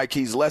treat him like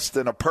he's less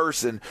than a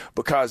person,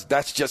 because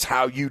that's just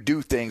how you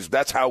do things.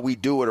 That's how we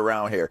do it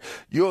around here.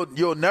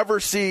 You'll never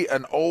see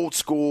an old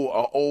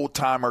school,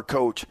 old-timer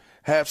coach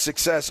have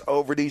success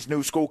over these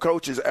new school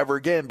coaches ever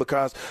again,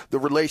 because the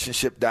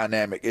relationship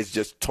dynamic is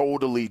just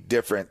totally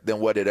different than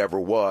what it ever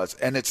was,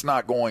 and it's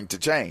not going to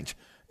change.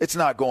 It's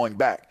not going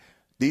back.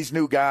 These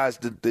new guys,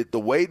 the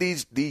way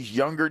these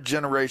younger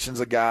generations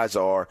of guys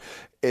are,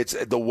 it's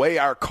the way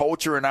our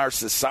culture and our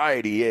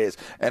society is.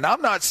 And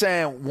I'm not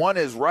saying one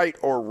is right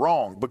or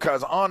wrong,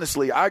 because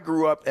honestly, I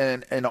grew up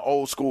in an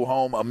old school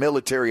home, a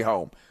military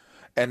home,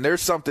 and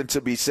there's something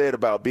to be said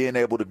about being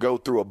able to go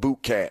through a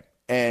boot camp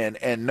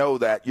and know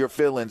that your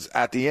feelings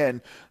at the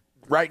end,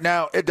 right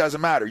now, it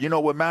doesn't matter. You know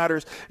what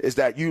matters is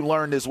that you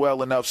learn this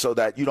well enough so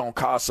that you don't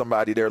cost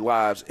somebody their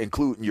lives,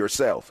 including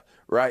yourself,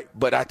 right?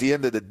 But at the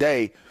end of the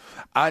day,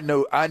 I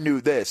knew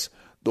this.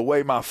 The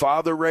way my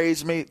father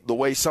raised me, the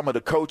way some of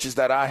the coaches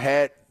that I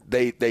had,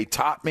 they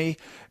taught me,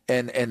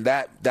 and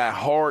that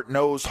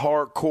hard-nosed,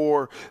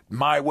 hardcore,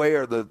 my way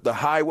or the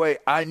highway,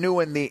 I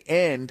knew in the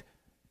end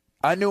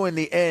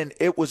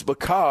it was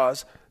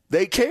because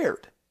they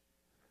cared.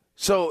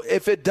 So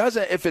if it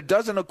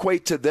doesn't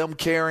equate to them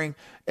caring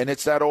and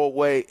it's that old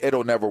way,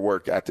 it'll never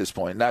work at this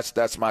point. And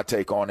that's my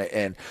take on it.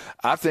 And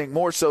I think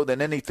more so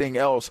than anything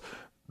else,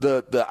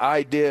 the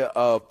idea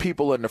of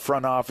people in the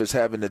front office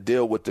having to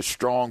deal with the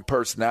strong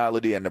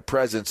personality and the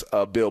presence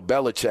of Bill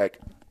Belichick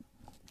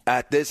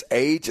at this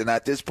age and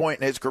at this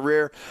point in his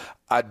career,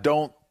 I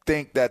don't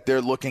think that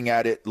they're looking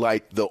at it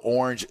like the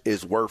orange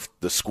is worth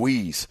the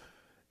squeeze.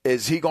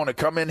 Is he going to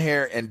come in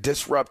here and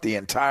disrupt the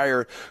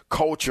entire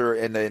culture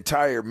and the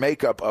entire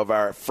makeup of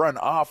our front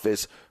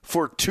office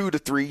for 2 to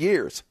 3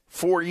 years,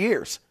 4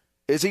 years?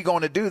 Is he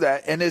going to do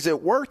that, and is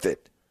it worth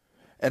it?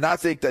 And I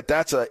think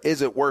that's a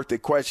is it worth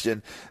it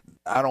question.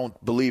 I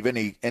don't believe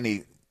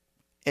any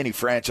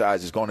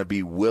franchise is going to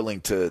be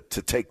willing to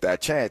take that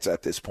chance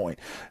at this point.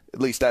 At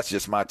least that's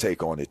just my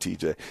take on it,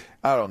 TJ.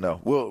 I don't know.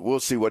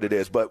 We'll see what it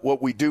is. But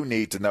what we do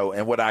need to know,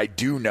 and what I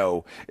do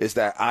know, is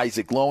that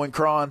Isaac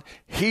Lowenkron,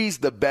 he's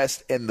the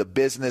best in the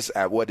business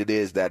at what it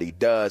is that he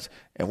does.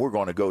 And we're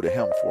going to go to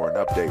him for an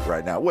update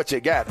right now. What you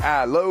got?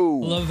 Hello.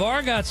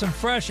 LeVar got some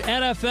fresh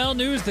NFL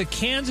news. The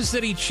Kansas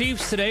City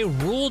Chiefs today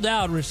ruled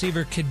out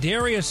receiver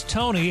Kadarius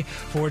Toney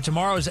for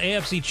tomorrow's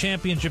AFC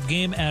Championship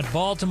game at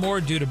Baltimore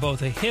due to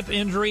both a hip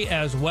injury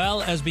as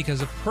well as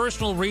because of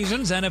personal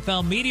reasons.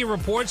 NFL media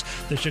reports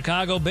the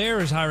Chicago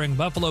Bears hiring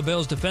Buffalo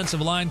Bills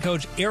defensive line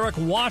coach Eric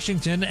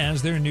Washington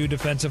as their new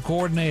defensive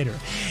coordinator.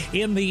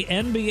 In the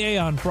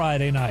NBA on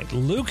Friday night,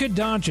 Luka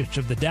Doncic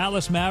of the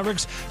Dallas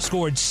Mavericks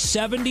scored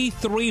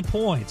 73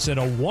 points at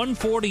a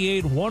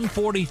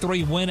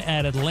 148-143 win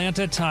at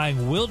Atlanta,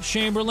 tying Wilt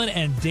Chamberlain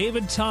and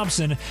David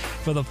Thompson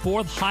for the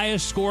fourth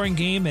highest scoring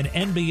game in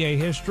NBA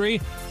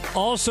history.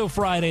 Also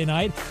Friday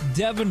night,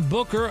 Devin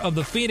Booker of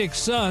the Phoenix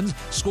Suns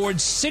scored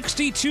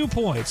 62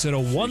 points at a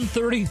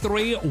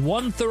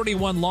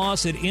 133-131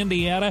 loss at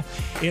Indiana.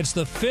 It's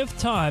the 5th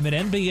time in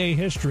NBA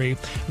history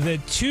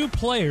that 2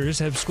 players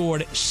have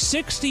scored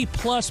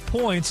 60-plus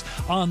points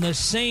on the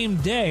same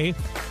day.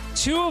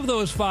 2 of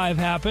those 5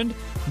 happened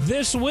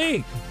this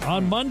week.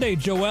 On Monday,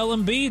 Joel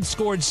Embiid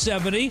scored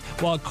 70,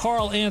 while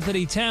Karl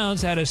Anthony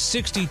Towns had a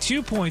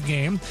 62-point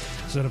game.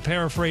 So to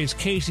paraphrase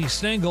Casey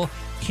Stengel,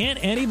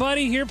 can't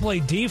anybody here play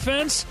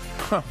defense?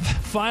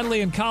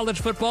 Finally, in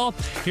college football,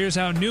 here's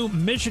how new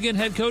Michigan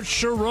head coach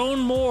Sharon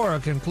Moore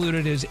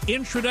concluded his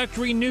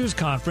introductory news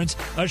conference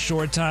a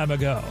short time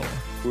ago.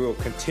 We will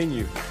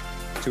continue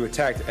to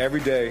attack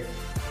every day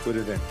with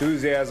an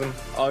enthusiasm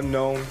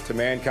unknown to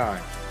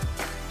mankind.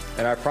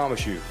 And I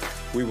promise you,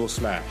 we will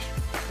smash.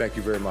 Thank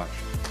you very much.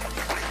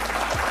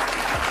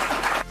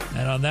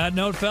 And on that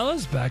note,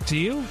 fellas, back to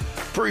you.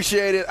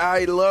 Appreciate it,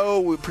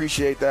 I-Lo. We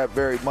appreciate that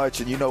very much.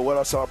 And you know what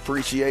else I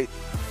appreciate?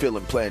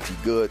 Feeling plenty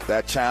good.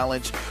 That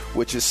challenge,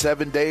 which is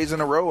 7 days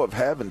in a row of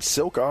having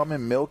Silk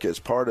almond milk as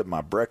part of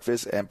my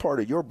breakfast and part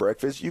of your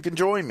breakfast. You can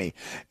join me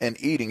in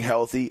eating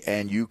healthy,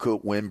 and you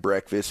could win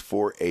breakfast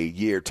for a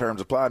year. Terms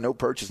apply. No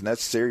purchase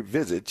necessary.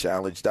 Visit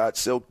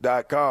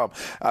challenge.silk.com.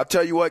 I'll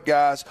tell you what,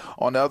 guys,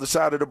 on the other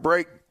side of the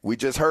break, we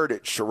just heard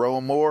it.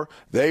 Sharon Moore,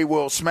 they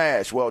will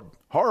smash. Well,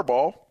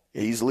 Harbaugh,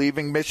 he's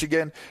leaving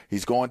Michigan.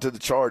 He's going to the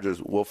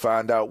Chargers. We'll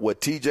find out what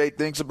TJ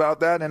thinks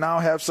about that, and I'll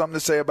have something to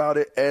say about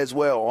it as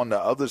well on the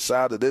other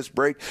side of this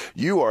break.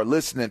 You are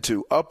listening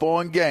to Up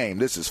On Game.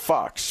 This is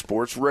Fox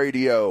Sports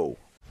Radio.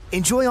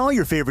 Enjoy all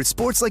your favorite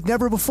sports like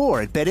never before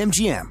at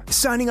BetMGM.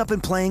 Signing up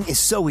and playing is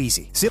so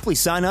easy. Simply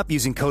sign up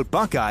using code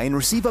Buckeye and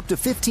receive up to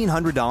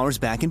 $1,500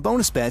 back in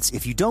bonus bets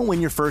if you don't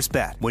win your first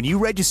bet. When you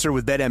register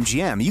with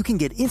BetMGM, you can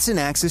get instant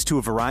access to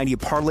a variety of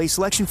parlay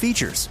selection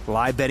features,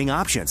 live betting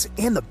options,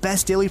 and the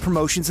best daily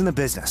promotions in the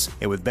business.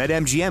 And with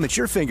BetMGM at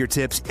your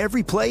fingertips,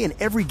 every play and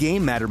every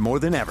game matter more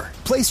than ever.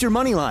 Place your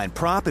moneyline,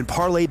 prop, and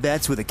parlay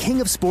bets with the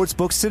king of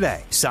sportsbooks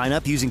today. Sign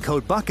up using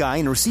code Buckeye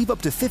and receive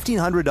up to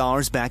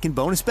 $1,500 back in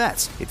bonus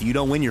bets if you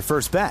don't win your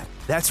first bet.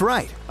 That's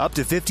right, up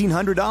to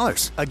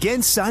 $1,500.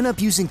 Again, sign up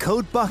using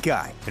code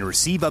Buckeye and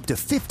receive up to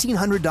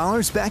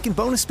 $1,500 back in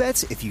bonus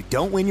bets if you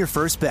don't win your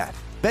first bet.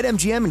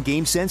 BetMGM and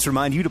GameSense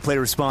remind you to play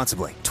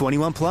responsibly.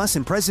 21 plus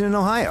and present in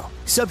Ohio.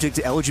 Subject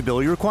to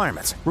eligibility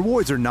requirements.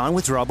 Rewards are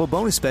non-withdrawable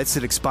bonus bets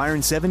that expire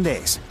in 7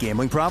 days.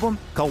 Gambling problem?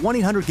 Call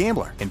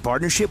 1-800-GAMBLER in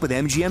partnership with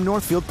MGM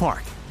Northfield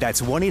Park.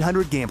 That's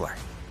 1-800-GAMBLER.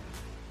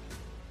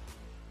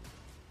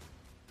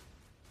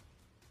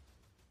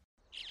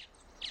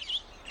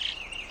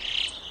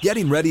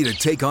 Getting ready to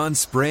take on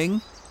spring?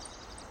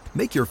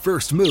 Make your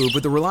first move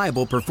with the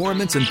reliable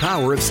performance and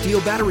power of Steel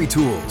battery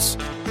tools.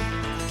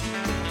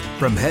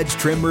 From hedge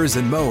trimmers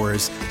and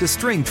mowers to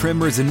string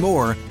trimmers and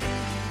more,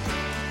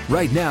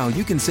 right now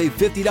you can save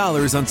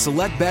 $50 on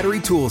select battery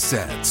tool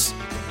sets.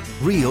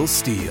 Real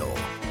Steel.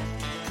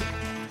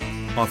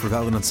 Offer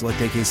valid on select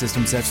AK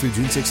system sets through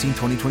June 16,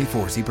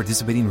 2024. See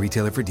participating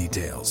retailer for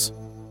details.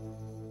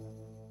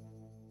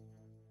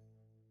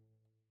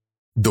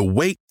 The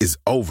wait is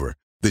over.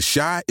 The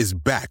Chi is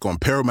back on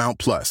Paramount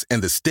Plus,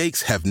 and the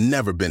stakes have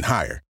never been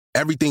higher.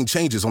 Everything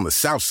changes on the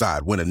South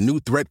Side when a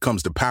new threat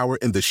comes to power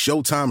in the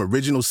Showtime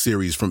original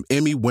series from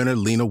Emmy winner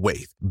Lena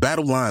Waithe.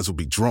 Battle lines will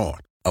be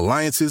drawn,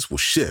 alliances will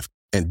shift,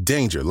 and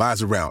danger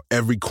lies around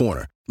every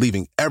corner,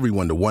 leaving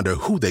everyone to wonder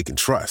who they can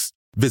trust.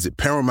 Visit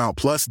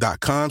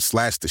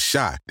ParamountPlus.com/The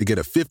Chi to get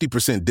a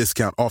 50%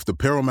 discount off the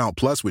Paramount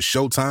Plus with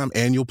Showtime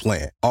annual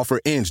plan.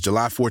 Offer ends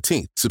July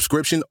 14th.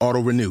 Subscription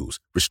auto-renews.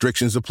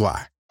 Restrictions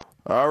apply.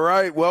 All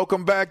right,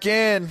 welcome back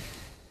in.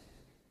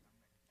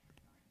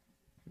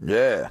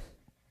 Yeah.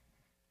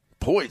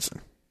 Poison.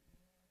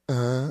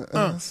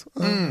 It's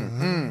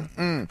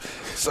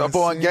Up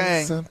On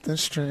Game. Something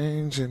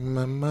strange in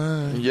my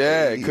mind.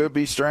 Yeah, it could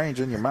be strange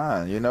in your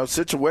mind. You know,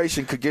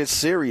 situation could get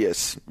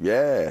serious.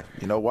 Yeah.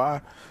 You know why?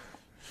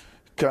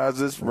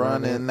 Because it's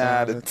running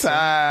out of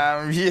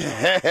time.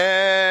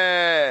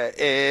 Yeah.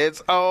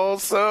 It's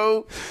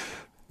also...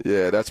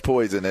 Yeah, that's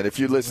Poison. And if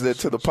you listen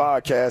to the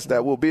podcast,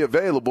 that will be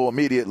available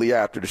immediately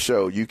after the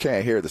show. You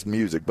can't hear this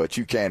music, but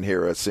you can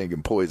hear us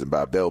singing Poison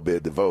by Bell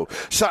Biv DeVoe.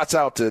 Shouts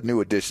out to New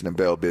Edition and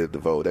Bell Biv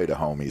DeVoe. They the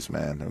homies,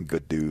 man. They're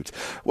good dudes.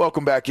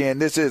 Welcome back in.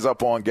 This is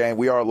Up On Game.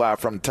 We are live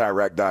from the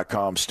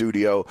TireRack.com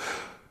studio.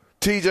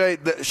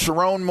 TJ,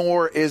 Sharon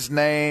Moore is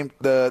named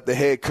the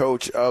head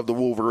coach of the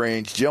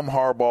Wolverines. Jim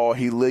Harbaugh,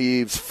 he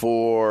leaves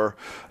for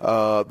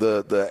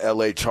the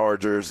L.A.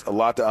 Chargers. A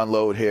lot to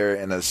unload here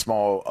in a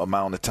small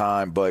amount of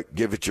time, but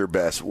give it your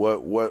best.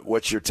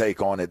 What's your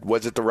take on it?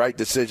 Was it the right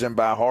decision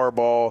by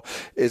Harbaugh?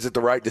 Is it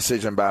the right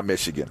decision by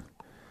Michigan?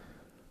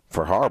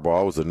 For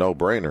Harbaugh, it was a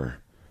no-brainer.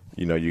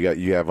 You know,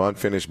 you have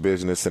unfinished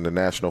business in the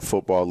National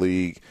Football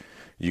League.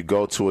 You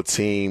go to a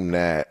team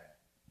that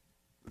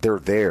they're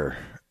there.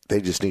 They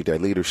just need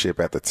that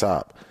leadership at the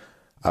top.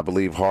 I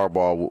believe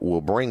Harbaugh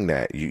will bring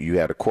that. You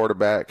had a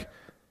quarterback.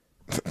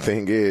 The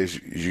thing is,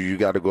 you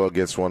got to go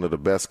against one of the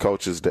best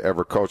coaches to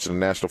ever coach in the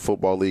National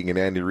Football League in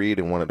Andy Reid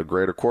and one of the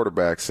greatest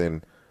quarterbacks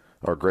in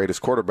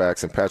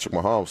Patrick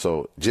Mahomes.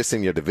 So just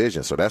in your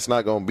division. So that's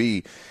not going to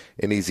be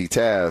an easy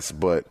task.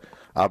 But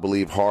I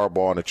believe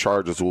Harbaugh and the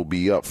Chargers will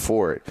be up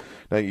for it.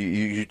 Now,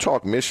 you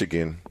talk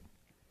Michigan.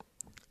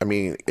 I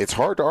mean, it's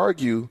hard to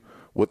argue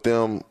with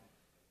them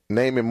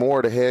naming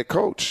Moore the head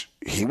coach.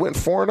 He went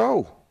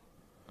 4-0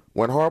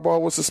 when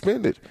Harbaugh was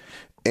suspended.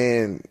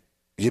 And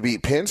you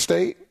beat Penn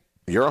State,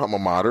 your alma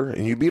mater,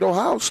 and you beat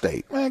Ohio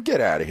State. Man,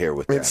 get out of here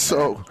with that. And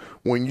so man,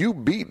 when you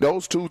beat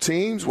those two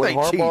teams when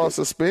Harbaugh cheated.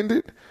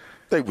 Suspended,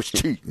 they was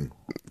cheating.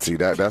 See,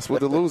 that's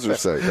what the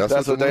losers say.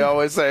 That's what they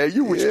always say.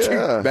 You was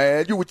cheating,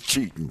 man. You was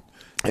cheating.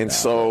 And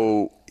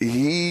so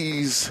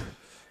he's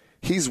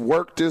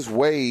worked his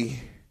way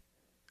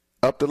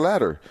up the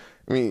ladder.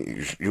 I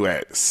mean, you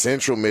had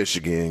Central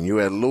Michigan, you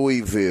had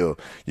Louisville,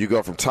 you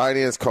go from tight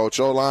ends coach,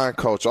 O-line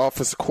coach,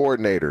 offensive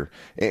coordinator.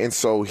 And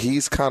so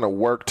he's kind of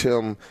worked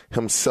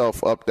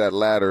himself up that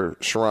ladder,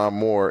 Sherrone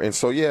Moore. And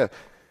so, yeah,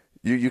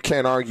 you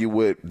can't argue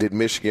with did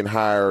Michigan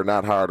hire or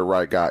not hire the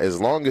right guy.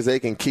 As long as they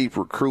can keep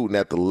recruiting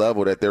at the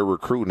level that they're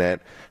recruiting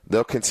at,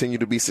 they'll continue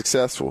to be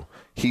successful.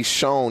 He's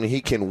shown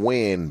he can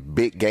win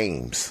big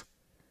games.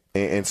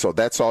 And so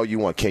that's all you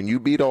want. Can you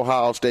beat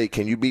Ohio State?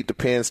 Can you beat the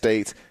Penn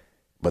States?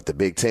 But the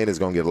Big Ten is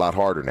going to get a lot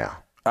harder now.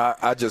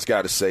 I just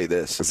got to say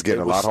this. It's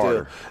getting a lot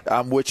harder.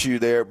 I'm with you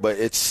there, but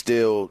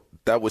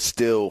that was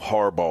still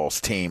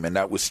Harbaugh's team, and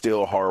that was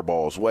still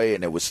Harbaugh's way,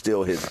 and it was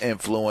still his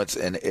influence,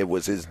 and it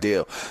was his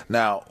deal.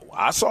 Now,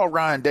 I saw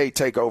Ryan Day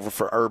take over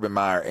for Urban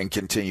Meyer and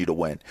continue to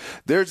win.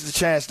 There's the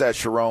chance that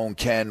Sherrone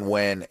can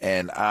win,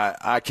 and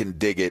I can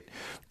dig it.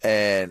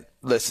 And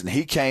listen,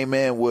 he came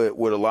in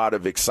with a lot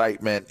of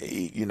excitement.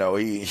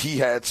 He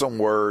had some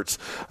words.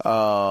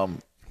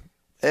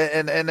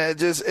 And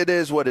it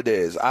is what it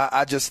is.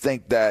 I just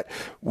think that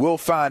we'll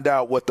find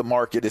out what the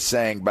market is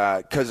saying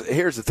because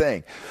here's the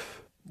thing.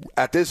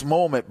 At this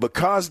moment,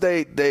 because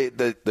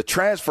the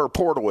transfer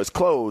portal is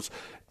closed,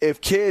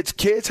 if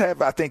kids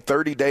have, I think,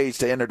 30 days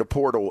to enter the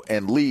portal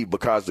and leave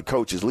because the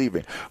coach is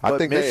leaving. But I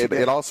think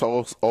it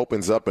also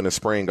opens up in the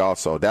spring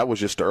also. That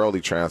was just the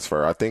early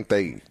transfer. I think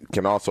they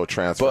can also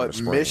transfer in the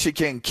spring. But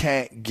Michigan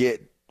can't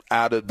get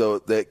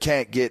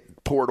can't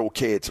get portal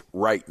kids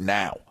right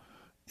now.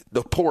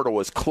 The portal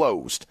is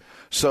closed.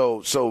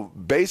 So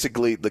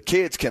basically the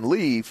kids can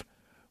leave,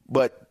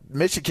 but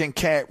Michigan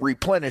can't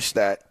replenish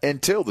that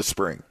until the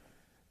spring,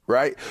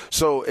 right?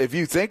 So if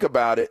you think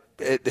about it,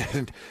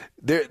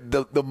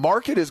 the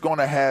market is going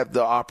to have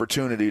the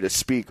opportunity to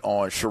speak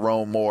on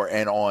Sherrone Moore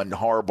and on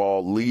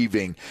Harbaugh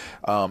leaving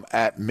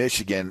at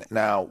Michigan.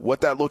 Now,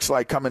 what that looks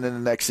like coming in the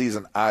next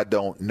season, I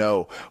don't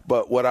know.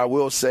 But what I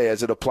will say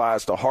as it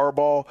applies to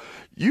Harbaugh,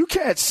 you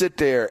can't sit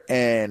there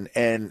and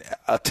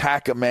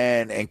attack a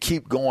man and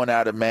keep going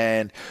at a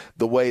man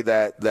the way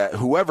that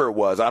whoever it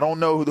was. I don't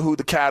know who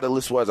the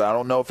catalyst was. I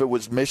don't know if it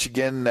was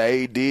Michigan, the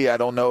AD. I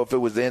don't know if it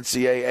was the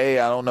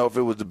NCAA. I don't know if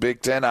it was the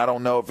Big Ten. I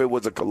don't know if it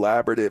was a collaborative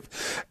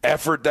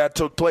effort that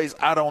took place.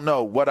 I don't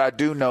know. What I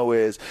do know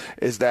is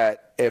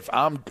that if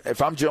I'm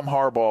Jim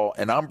Harbaugh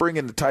and I'm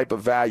bringing the type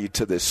of value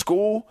to this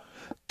school,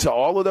 to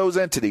all of those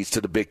entities,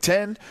 to the Big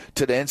Ten,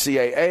 to the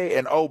NCAA,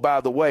 and oh,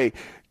 by the way,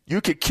 you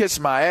could kiss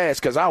my ass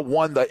because I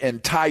won the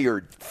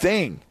entire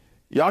thing.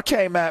 Y'all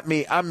came at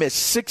me. I missed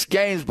 6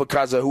 games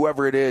because of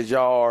whoever it is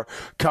y'all are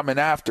coming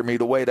after me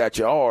the way that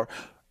you are,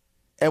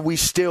 and we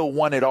still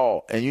won it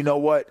all. And you know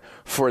what?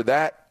 For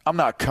that, I'm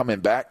not coming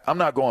back. I'm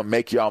not going to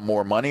make y'all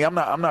more money. I'm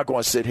not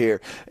going to sit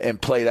here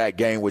and play that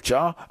game with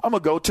y'all. I'm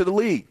going to go to the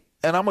league,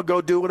 and I'm going to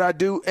go do what I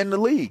do in the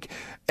league.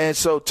 And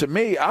so to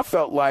me, I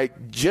felt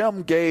like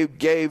Jim gave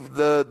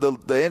the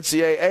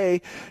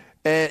NCAA,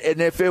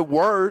 and if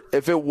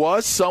it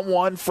was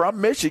someone from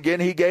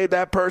Michigan, he gave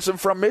that person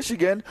from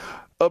Michigan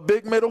a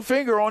big middle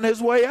finger on his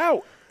way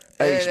out.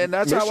 And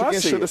that's Michigan how I see it.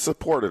 Michigan should have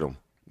supported him.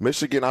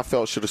 Michigan, I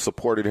felt, should have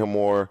supported him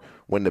more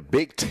when the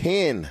Big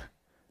Ten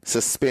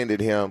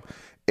suspended him.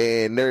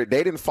 And they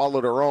didn't follow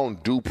their own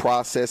due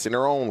process and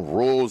their own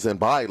rules and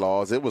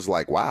bylaws. It was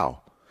like,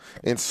 wow.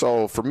 And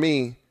so for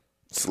me,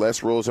 it's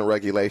less rules and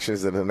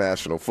regulations in the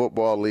National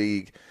Football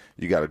League.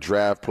 You got to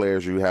draft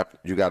players. You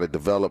got to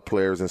develop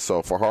players. And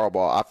so for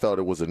Harbaugh, I felt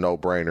it was a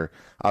no-brainer.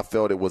 I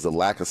felt it was a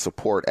lack of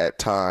support at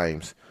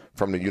times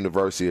from the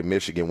University of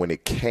Michigan when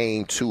it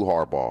came to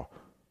Harbaugh.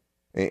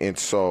 And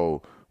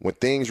so when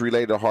things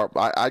related to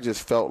Harbaugh, I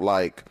just felt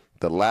like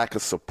the lack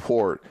of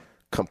support,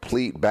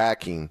 complete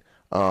backing,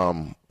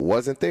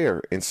 wasn't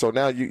there. And so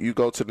now you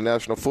go to the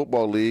National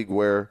Football League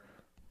where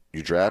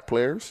you draft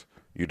players,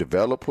 you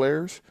develop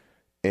players,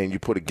 and you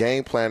put a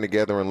game plan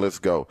together and let's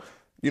go.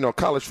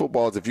 College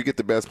football is if you get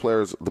the best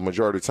players, the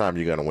majority of the time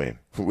you're going to win.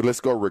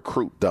 Let's go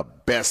recruit the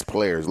best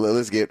players.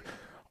 Let's get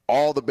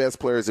all the best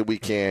players that we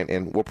can,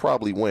 and we'll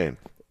probably win.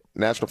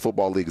 National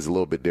Football League is a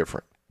little bit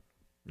different.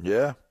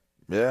 Yeah.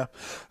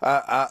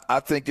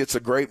 I think it's a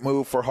great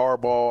move for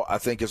Harbaugh. I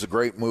think it's a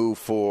great move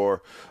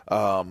for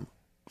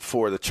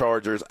the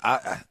Chargers.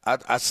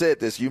 I said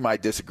this, you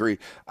might disagree.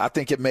 I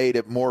think it made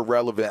it more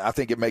relevant. I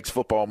think it makes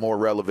football more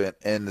relevant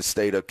in the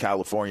state of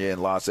California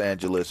and Los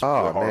Angeles.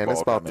 Oh, man,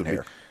 it's about to be.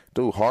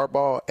 Dude,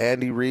 Harbaugh,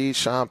 Andy Reid,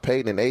 Sean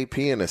Payton, and AP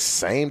in the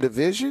same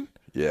division?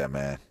 Yeah,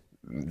 man.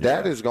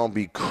 That is going to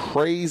be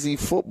crazy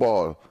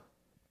football.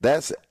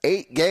 That's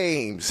 8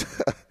 games.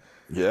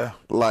 Yeah.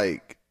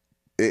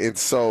 And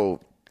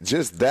so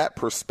just that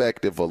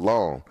perspective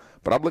alone.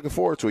 But I'm looking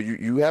forward to it.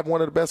 You have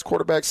one of the best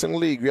quarterbacks in the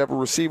league. You have a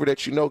receiver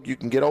that you know you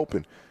can get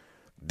open.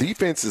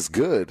 Defense is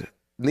good.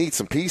 Need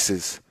some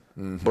pieces.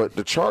 Mm-hmm. But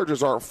the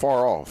Chargers aren't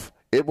far off.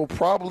 It will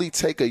probably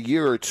take a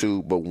year or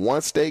two, but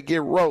once they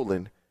get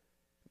rolling,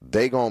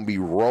 they're going to be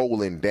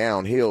rolling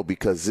downhill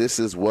because this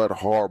is what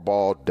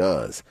Harbaugh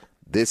does.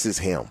 This is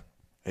him.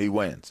 He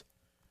wins.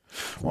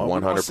 Well,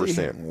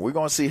 100%. We're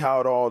going to see how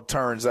it all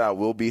turns out.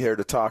 We'll be here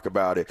to talk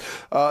about it.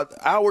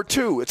 Hour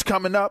 2, it's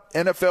coming up.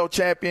 NFL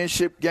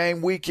Championship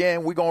game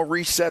weekend. We're going to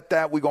reset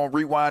that. We're going to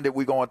rewind it.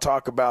 We're going to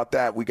talk about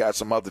that. We got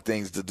some other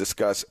things to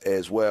discuss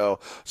as well,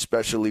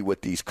 especially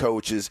with these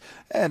coaches.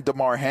 And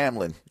Damar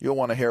Hamlin, you'll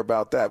want to hear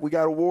about that. We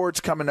got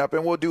awards coming up,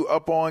 and we'll do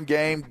Up on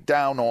Game,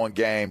 Down on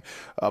Game.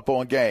 Up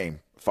on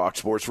Game, Fox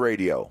Sports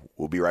Radio.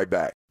 We'll be right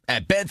back.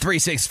 At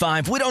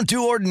Bet365, we don't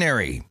do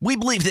ordinary. We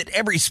believe that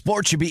every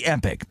sport should be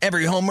epic.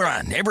 Every home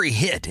run, every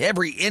hit,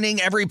 every inning,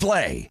 every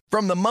play.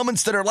 From the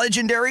moments that are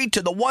legendary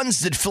to the ones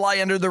that fly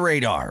under the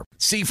radar.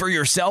 See for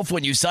yourself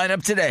when you sign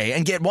up today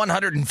and get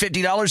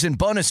 $150 in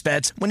bonus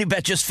bets when you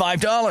bet just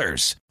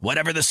 $5.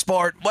 Whatever the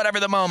sport, whatever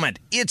the moment,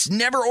 it's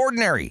never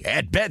ordinary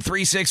at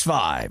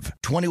Bet365.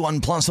 21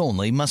 plus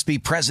only. Must be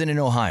present in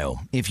Ohio.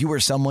 If you or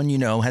someone you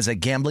know has a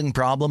gambling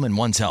problem and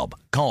wants help,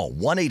 call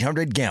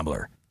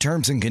 1-800-GAMBLER.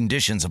 Terms and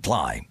conditions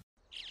apply.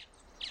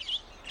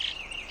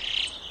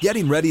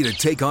 Getting ready to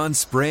take on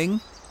spring?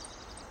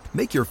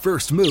 Make your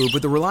first move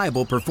with the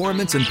reliable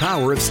performance and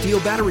power of Steel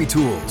battery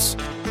tools.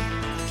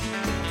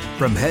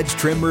 From hedge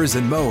trimmers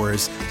and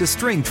mowers to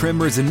string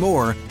trimmers and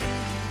more,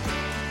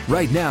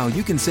 right now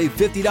you can save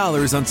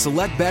 $50 on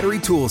select battery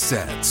tool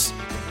sets.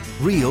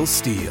 Real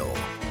Steel.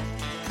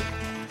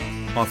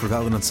 Offer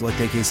valid on select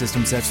AK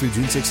system sets through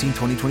June 16,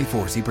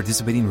 2024. See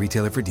participating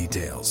retailer for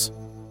details.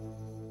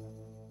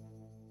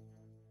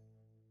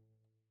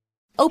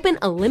 Open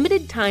a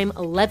limited-time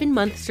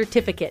 11-month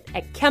certificate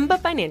at Kemba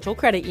Financial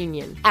Credit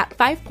Union. At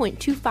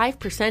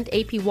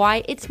 5.25%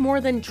 APY, it's more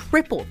than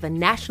triple the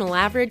national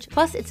average,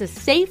 plus it's a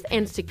safe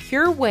and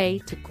secure way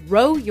to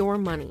grow your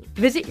money.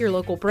 Visit your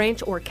local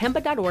branch or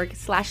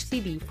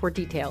kemba.org/CD for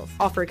details.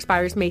 Offer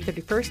expires May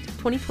 31st,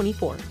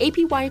 2024.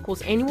 APY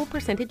equals annual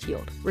percentage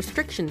yield.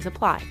 Restrictions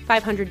apply.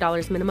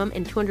 $500 minimum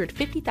and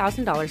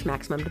 $250,000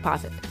 maximum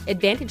deposit.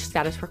 Advantage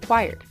status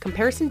required.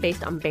 Comparison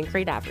based on bank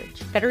rate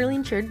average. Federally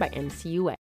insured by NCUA.